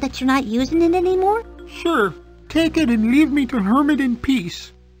door now that you're not using it anymore? Sure, take it and leave me to hermit in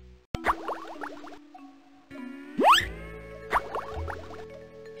peace.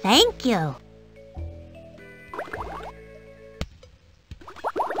 Thank you.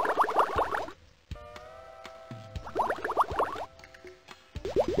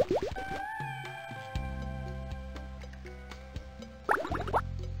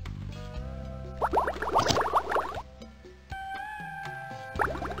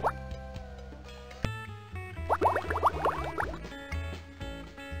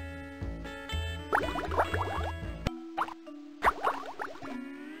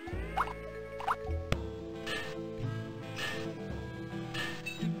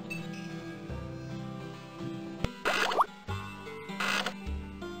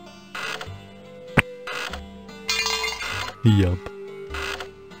 Yup.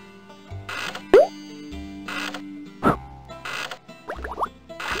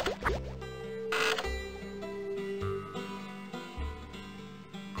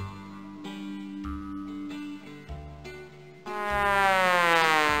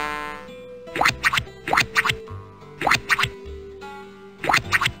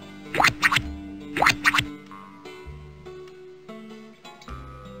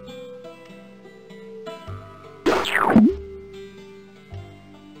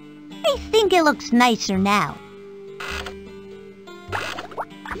 I think it looks nicer now.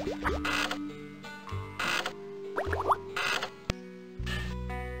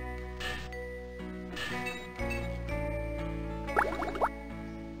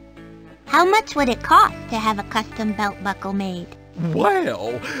 How much would it cost to have a custom belt buckle made?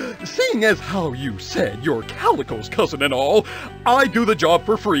 Well, seeing as how you said you're Calico's cousin and all, I do the job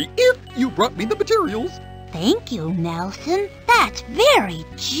for free if you brought me the materials. Thank you, Nelson. That's very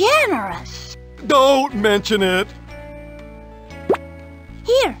generous. Don't mention it.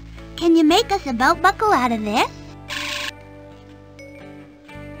 Here, can you make us a belt buckle out of this?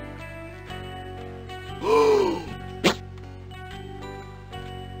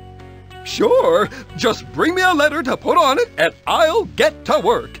 Sure, just bring me a letter to put on it and I'll get to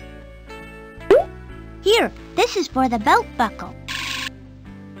work. Here, this is for the belt buckle.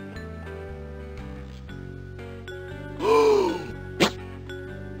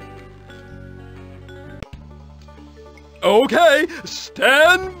 Okay,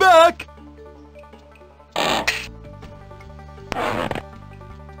 stand back.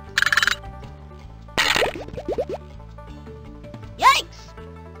 Yikes!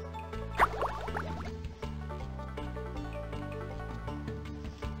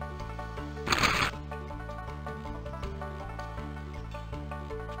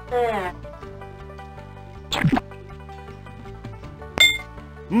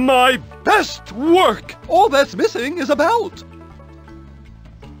 My best work! All that's missing is a belt.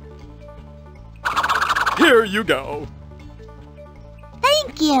 Here you go.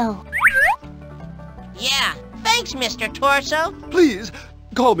 Thank you. Yeah, thanks, Mr. Torso. Please,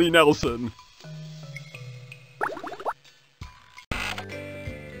 call me Nelson.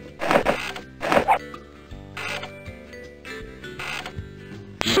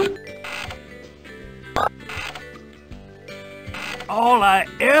 All I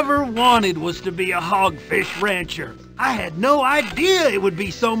ever wanted was to be a hogfish rancher. I had no idea it would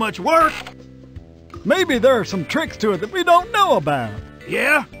be so much work. Maybe there are some tricks to it that we don't know about.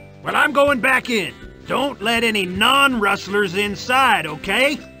 Yeah? Well, I'm going back in. Don't let any non-rustlers inside,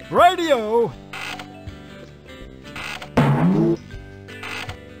 okay? Radio!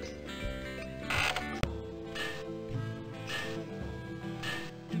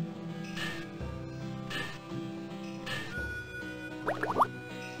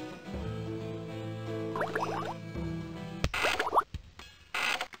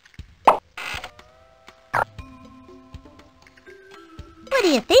 What do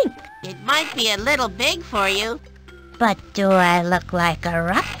you think? It might be a little big for you. But do I look like a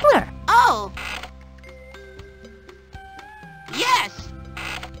rustler? Oh! Yes!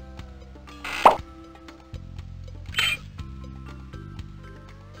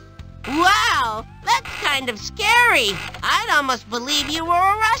 Wow! That's kind of scary. I'd almost believe you were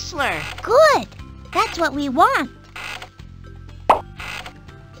a rustler. Good. That's what we want.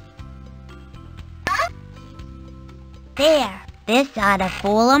 There. This ought to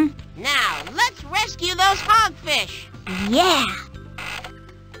fool them. Now, let's rescue those hogfish. Yeah.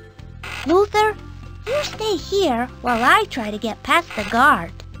 Luther, you stay here while I try to get past the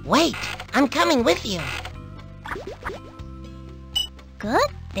guard. Wait, I'm coming with you.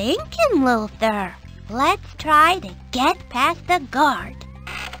 Good thinking, Luther. Let's try to get past the guard.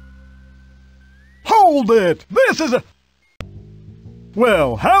 Hold it! This is a...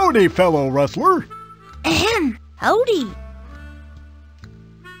 Well, howdy, fellow rustler. Ahem. Howdy.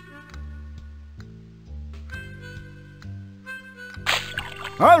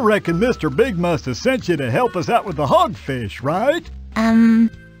 I reckon Mr. Big must have sent you to help us out with the hogfish, right?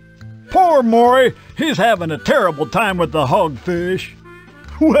 Poor Maury, he's having a terrible time with the hogfish.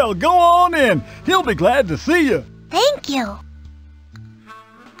 Well, go on in. He'll be glad to see you. Thank you.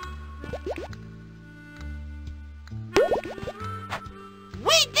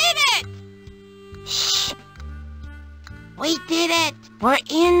 We did it! Shh. We did it. We're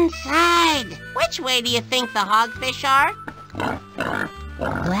inside. Which way do you think the hogfish are?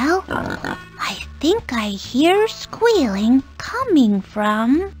 Well, I think I hear squealing coming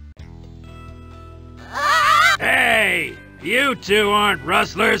from... Hey! You two aren't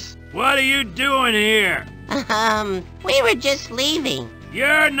rustlers. What are you doing here? We were just leaving.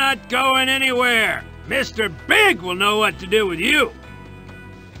 You're not going anywhere. Mr. Big will know what to do with you.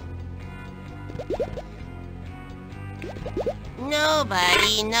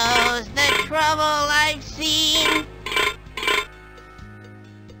 Nobody knows the trouble I've seen.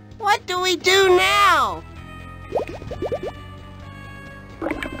 What do we do now?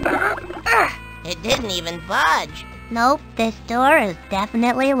 It didn't even budge. Nope, this door is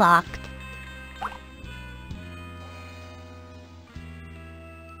definitely locked.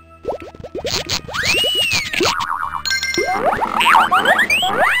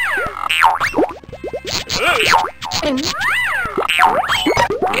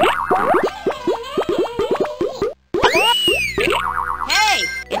 Hey,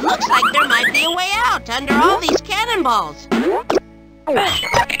 it looks like there might be a way out under all these cannonballs.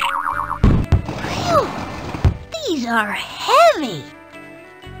 Phew, these are heavy.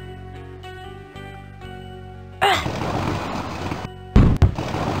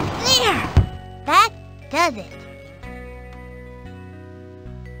 There, that does it.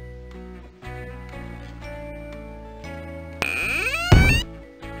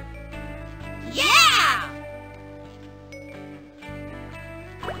 Yeah!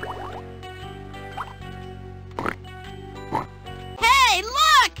 Hey,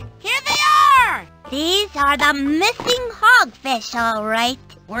 look! Here they are! These are the missing hogfish, all right.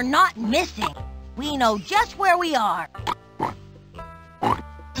 We're not missing. We know just where we are.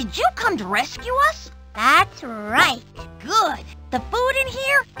 Did you come to rescue us? That's right. Good. The food in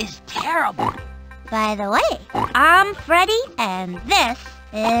here is terrible. By the way, I'm Freddi, and this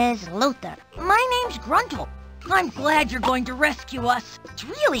is Luther. My name's Gruntle. I'm glad you're going to rescue us. It's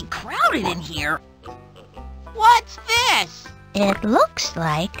really crowded in here. What's this? It looks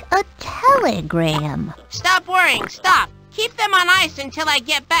like a telegram. Stop worrying, stop. Keep them on ice until I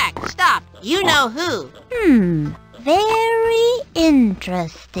get back. Stop. You know who. Very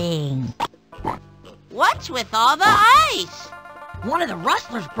interesting. What's with all the ice? One of the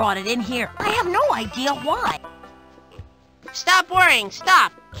Rustlers brought it in here. I have no idea why. Stop worrying,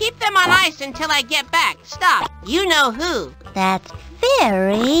 stop. Keep them on ice until I get back. Stop. You know who. That's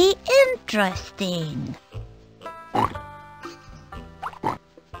very interesting.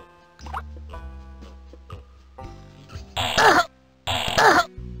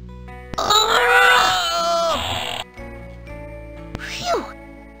 Phew!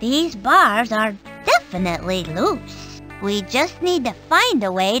 These bars are definitely loose. We just need to find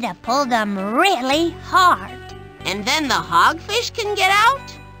a way to pull them really hard. And then the hogfish can get out?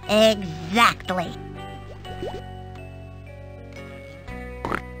 Exactly.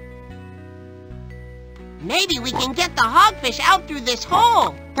 Maybe we can get the hogfish out through this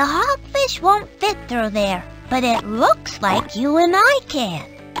hole. The hogfish won't fit through there, but it looks like you and I can.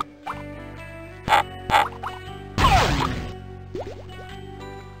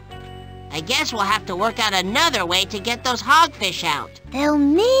 I guess we'll have to work out another way to get those hogfish out. They'll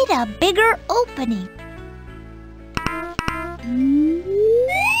need a bigger opening.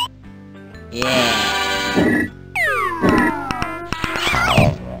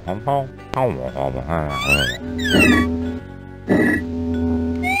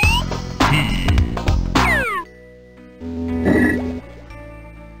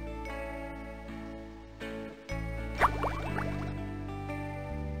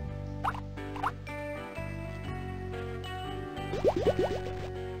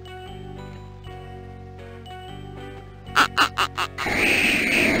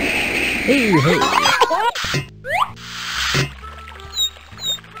 Hey, hey.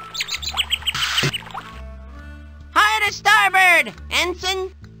 Hard to starboard,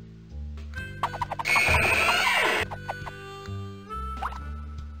 Ensign.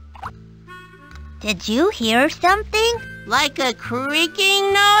 Did you hear something? Like a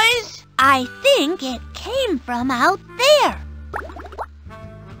creaking noise? I think it came from out there.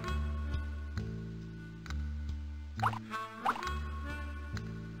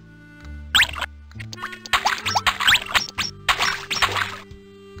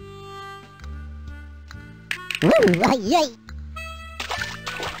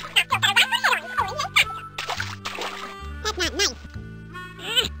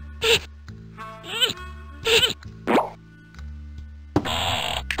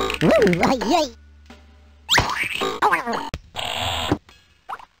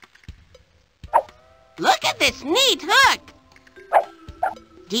 Look at this neat hook.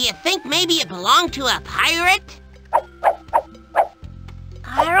 Do you think maybe it belonged to a pirate?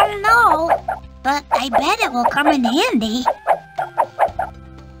 I don't know, but I bet it will come in handy.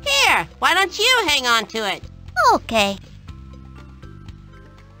 Here, why don't you hang on to it? Okay.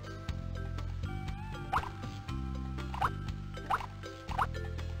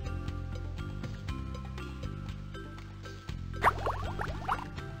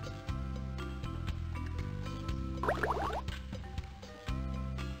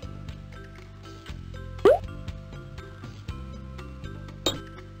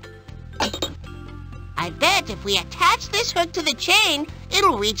 I bet if we attach this hook to the chain,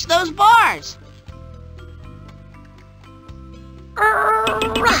 it'll reach those bars.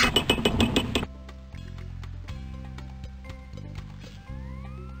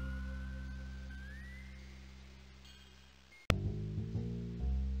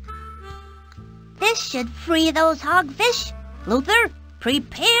 This should free those hogfish. Luther,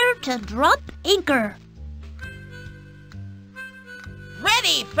 prepare to drop anchor.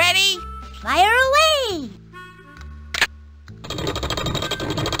 Ready, Freddy! Fire away!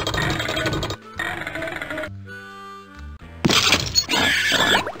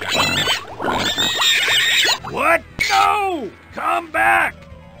 What? No! Come back!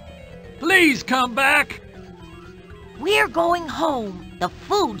 Please come back! We're going home. The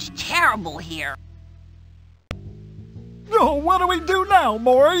food's terrible here. Oh, what do we do now,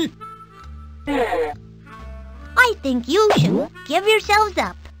 Maury? I think you should give yourselves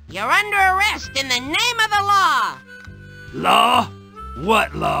up. You're under arrest in the name of the law. Law?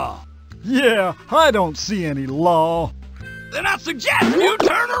 What law? Yeah, I don't see any law. Then I suggest you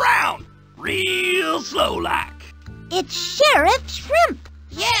turn around. Real slow-like. It's Sheriff Shrimp.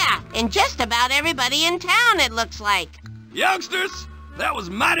 Yeah, and just about everybody in town, it looks like. Youngsters, that was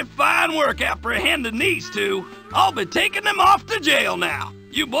mighty fine work apprehending these two. I'll be taking them off to jail now.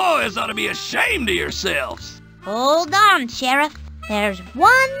 You boys ought to be ashamed of yourselves. Hold on, Sheriff. There's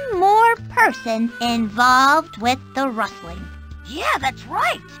one more person involved with the rustling. Yeah, that's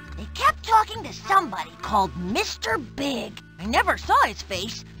right. They kept talking to somebody called Mr. Big. I never saw his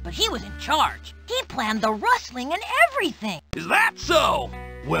face, but he was in charge. He planned the rustling and everything. Is that so?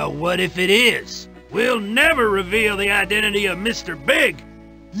 Well, what if it is? We'll never reveal the identity of Mr. Big.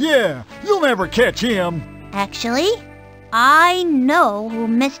 Yeah, you'll never catch him. Actually, I know who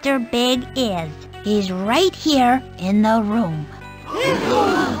Mr. Big is. He's right here in the room.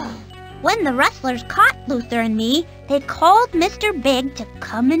 When the Rustlers caught Luther and me, they called Mr. Big to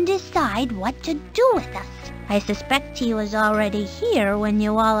come and decide what to do with us. I suspect he was already here when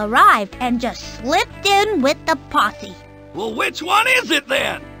you all arrived and just slipped in with the posse. Well, which one is it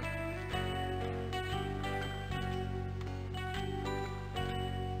then?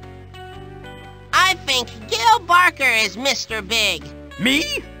 I think Gil Barker is Mr. Big.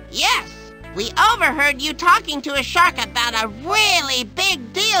 Me? Yes. We overheard you talking to a shark about a really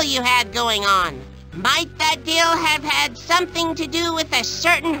big deal you had going on. Might that deal have had something to do with a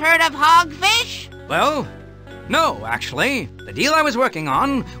certain herd of hogfish? Well, no, actually. The deal I was working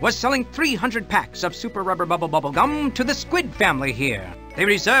on was selling 300 packs of Super Rubber Bubble Gum to the squid family here. They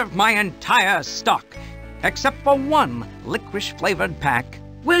reserved my entire stock, except for one licorice-flavored pack.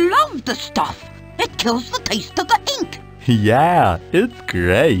 We love the stuff. It kills the taste of the ink. Yeah, it's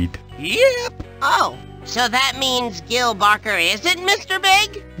great. Yep. Oh, so that means Gil Barker isn't Mr.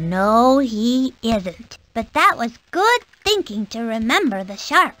 Big? No, he isn't. But that was good thinking to remember the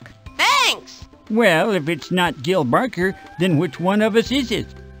shark. Thanks! Well, if it's not Gil Barker, then which one of us is it?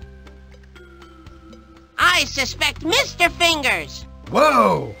 I suspect Mr. Fingers.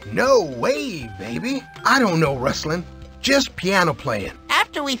 Whoa, no way, baby. I don't know rustling, just piano playing.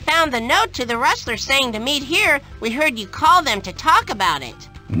 After we found the note to the Rustlers saying to meet here, we heard you call them to talk about it.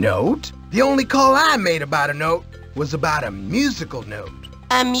 Note? The only call I made about a note was about a musical note.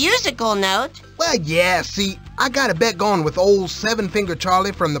 A musical note? Well, yeah, see, I got a bet going with old Seven-Finger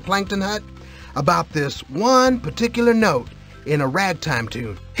Charlie from the Plankton Hut about this one particular note in a ragtime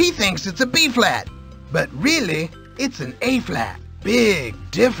tune. He thinks it's a B-flat, but really, it's an A-flat. Big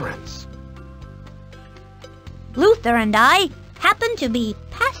difference. Luther and I happened to be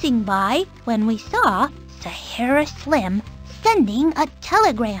passing by when we saw Sahara Slim sending a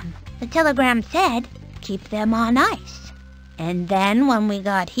telegram. The telegram said, keep them on ice. And then when we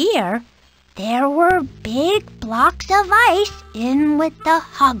got here, there were big blocks of ice in with the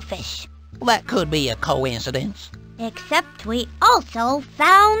hogfish. That could be a coincidence. Except we also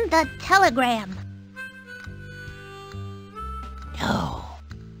found the telegram. No,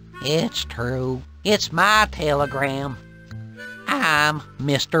 it's true. It's my telegram. I'm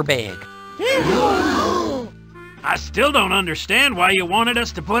Mr. Big. I still don't understand why you wanted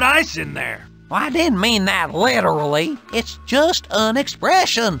us to put ice in there. Well, I didn't mean that literally. It's just an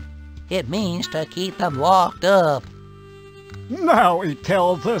expression. It means to keep them locked up. Now he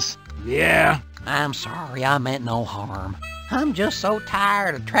tells us. Yeah. I'm sorry, I meant no harm. I'm just so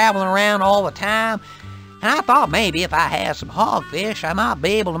tired of traveling around all the time, and I thought maybe if I had some hogfish, I might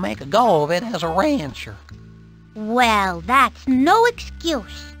be able to make a go of it as a rancher. Well, that's no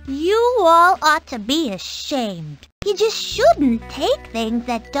excuse. You all ought to be ashamed. You just shouldn't take things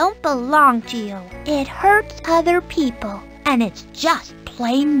that don't belong to you. It hurts other people, and it's just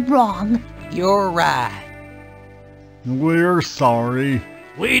plain wrong. You're right. We're sorry.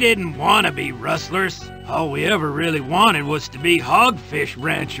 We didn't want to be rustlers. All we ever really wanted was to be hogfish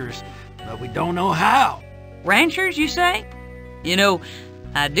ranchers, but we don't know how. Ranchers, you say? You know,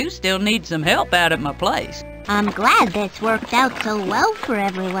 I do still need some help out at my place. I'm glad this worked out so well for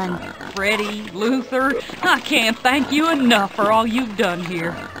everyone. Freddi, Luther, I can't thank you enough for all you've done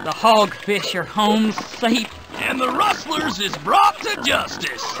here. The hogfish are home safe. And the Rustlers is brought to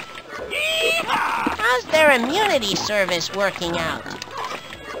justice. Yeehaw! How's their immunity service working out?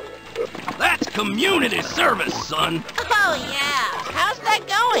 That's community service, son. Oh, yeah. How's that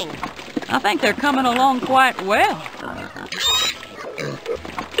going? I think they're coming along quite well.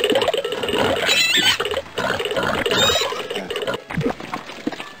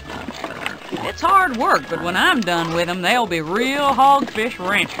 It's hard work, but when I'm done with them, they'll be real hogfish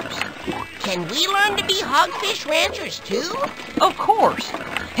ranchers. Can we learn to be hogfish ranchers, too? Of course.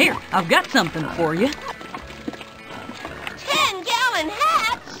 Here, I've got something for you. 10-gallon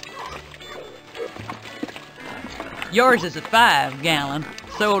hats? Yours is a 5-gallon,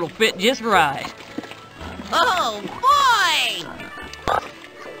 so it'll fit just right. Oh, boy!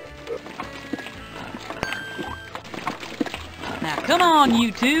 Now, come on,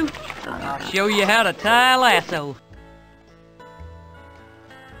 you two. I'll show you how to tie a lasso.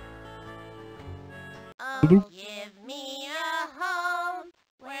 Oh, give me a home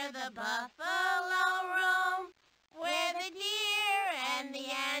where the buffalo roam, where the deer and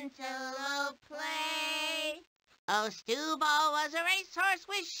the antelope play. Oh, Stewball was a racehorse,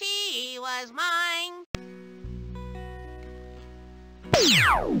 wish she was mine.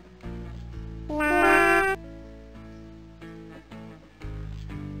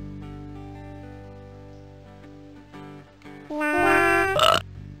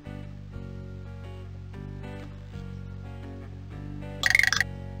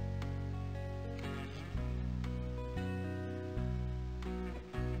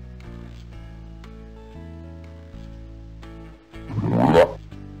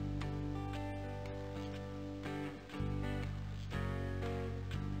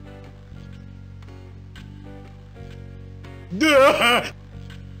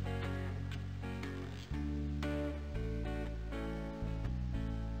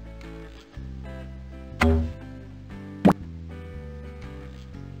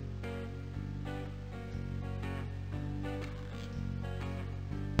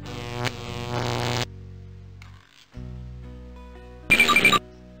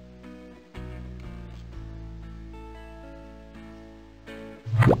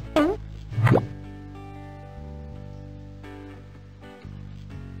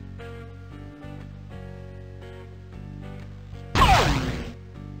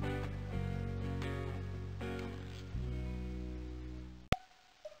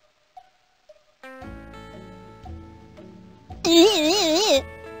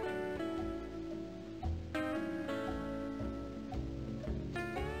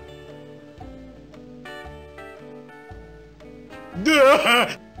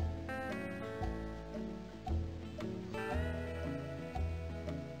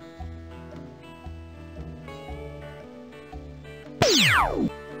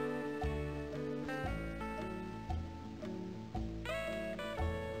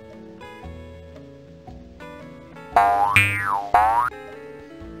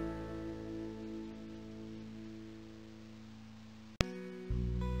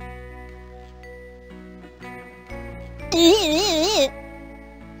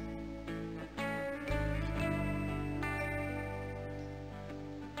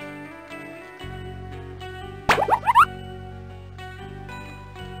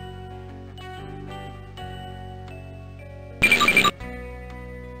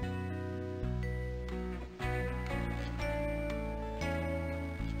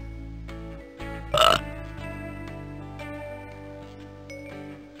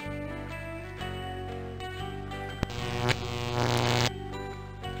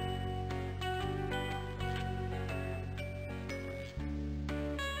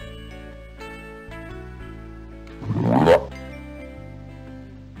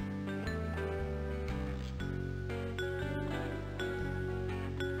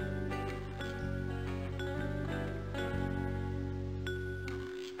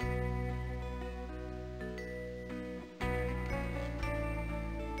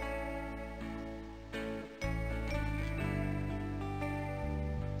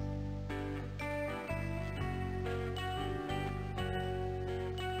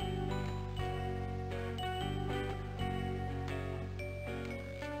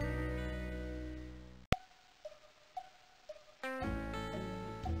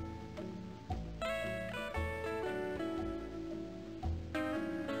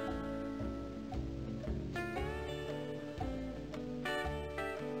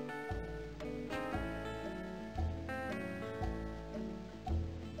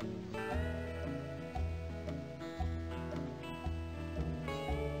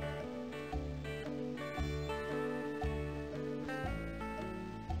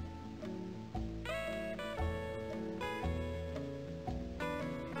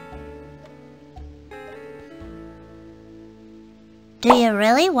 Do you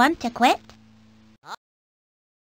really want to quit?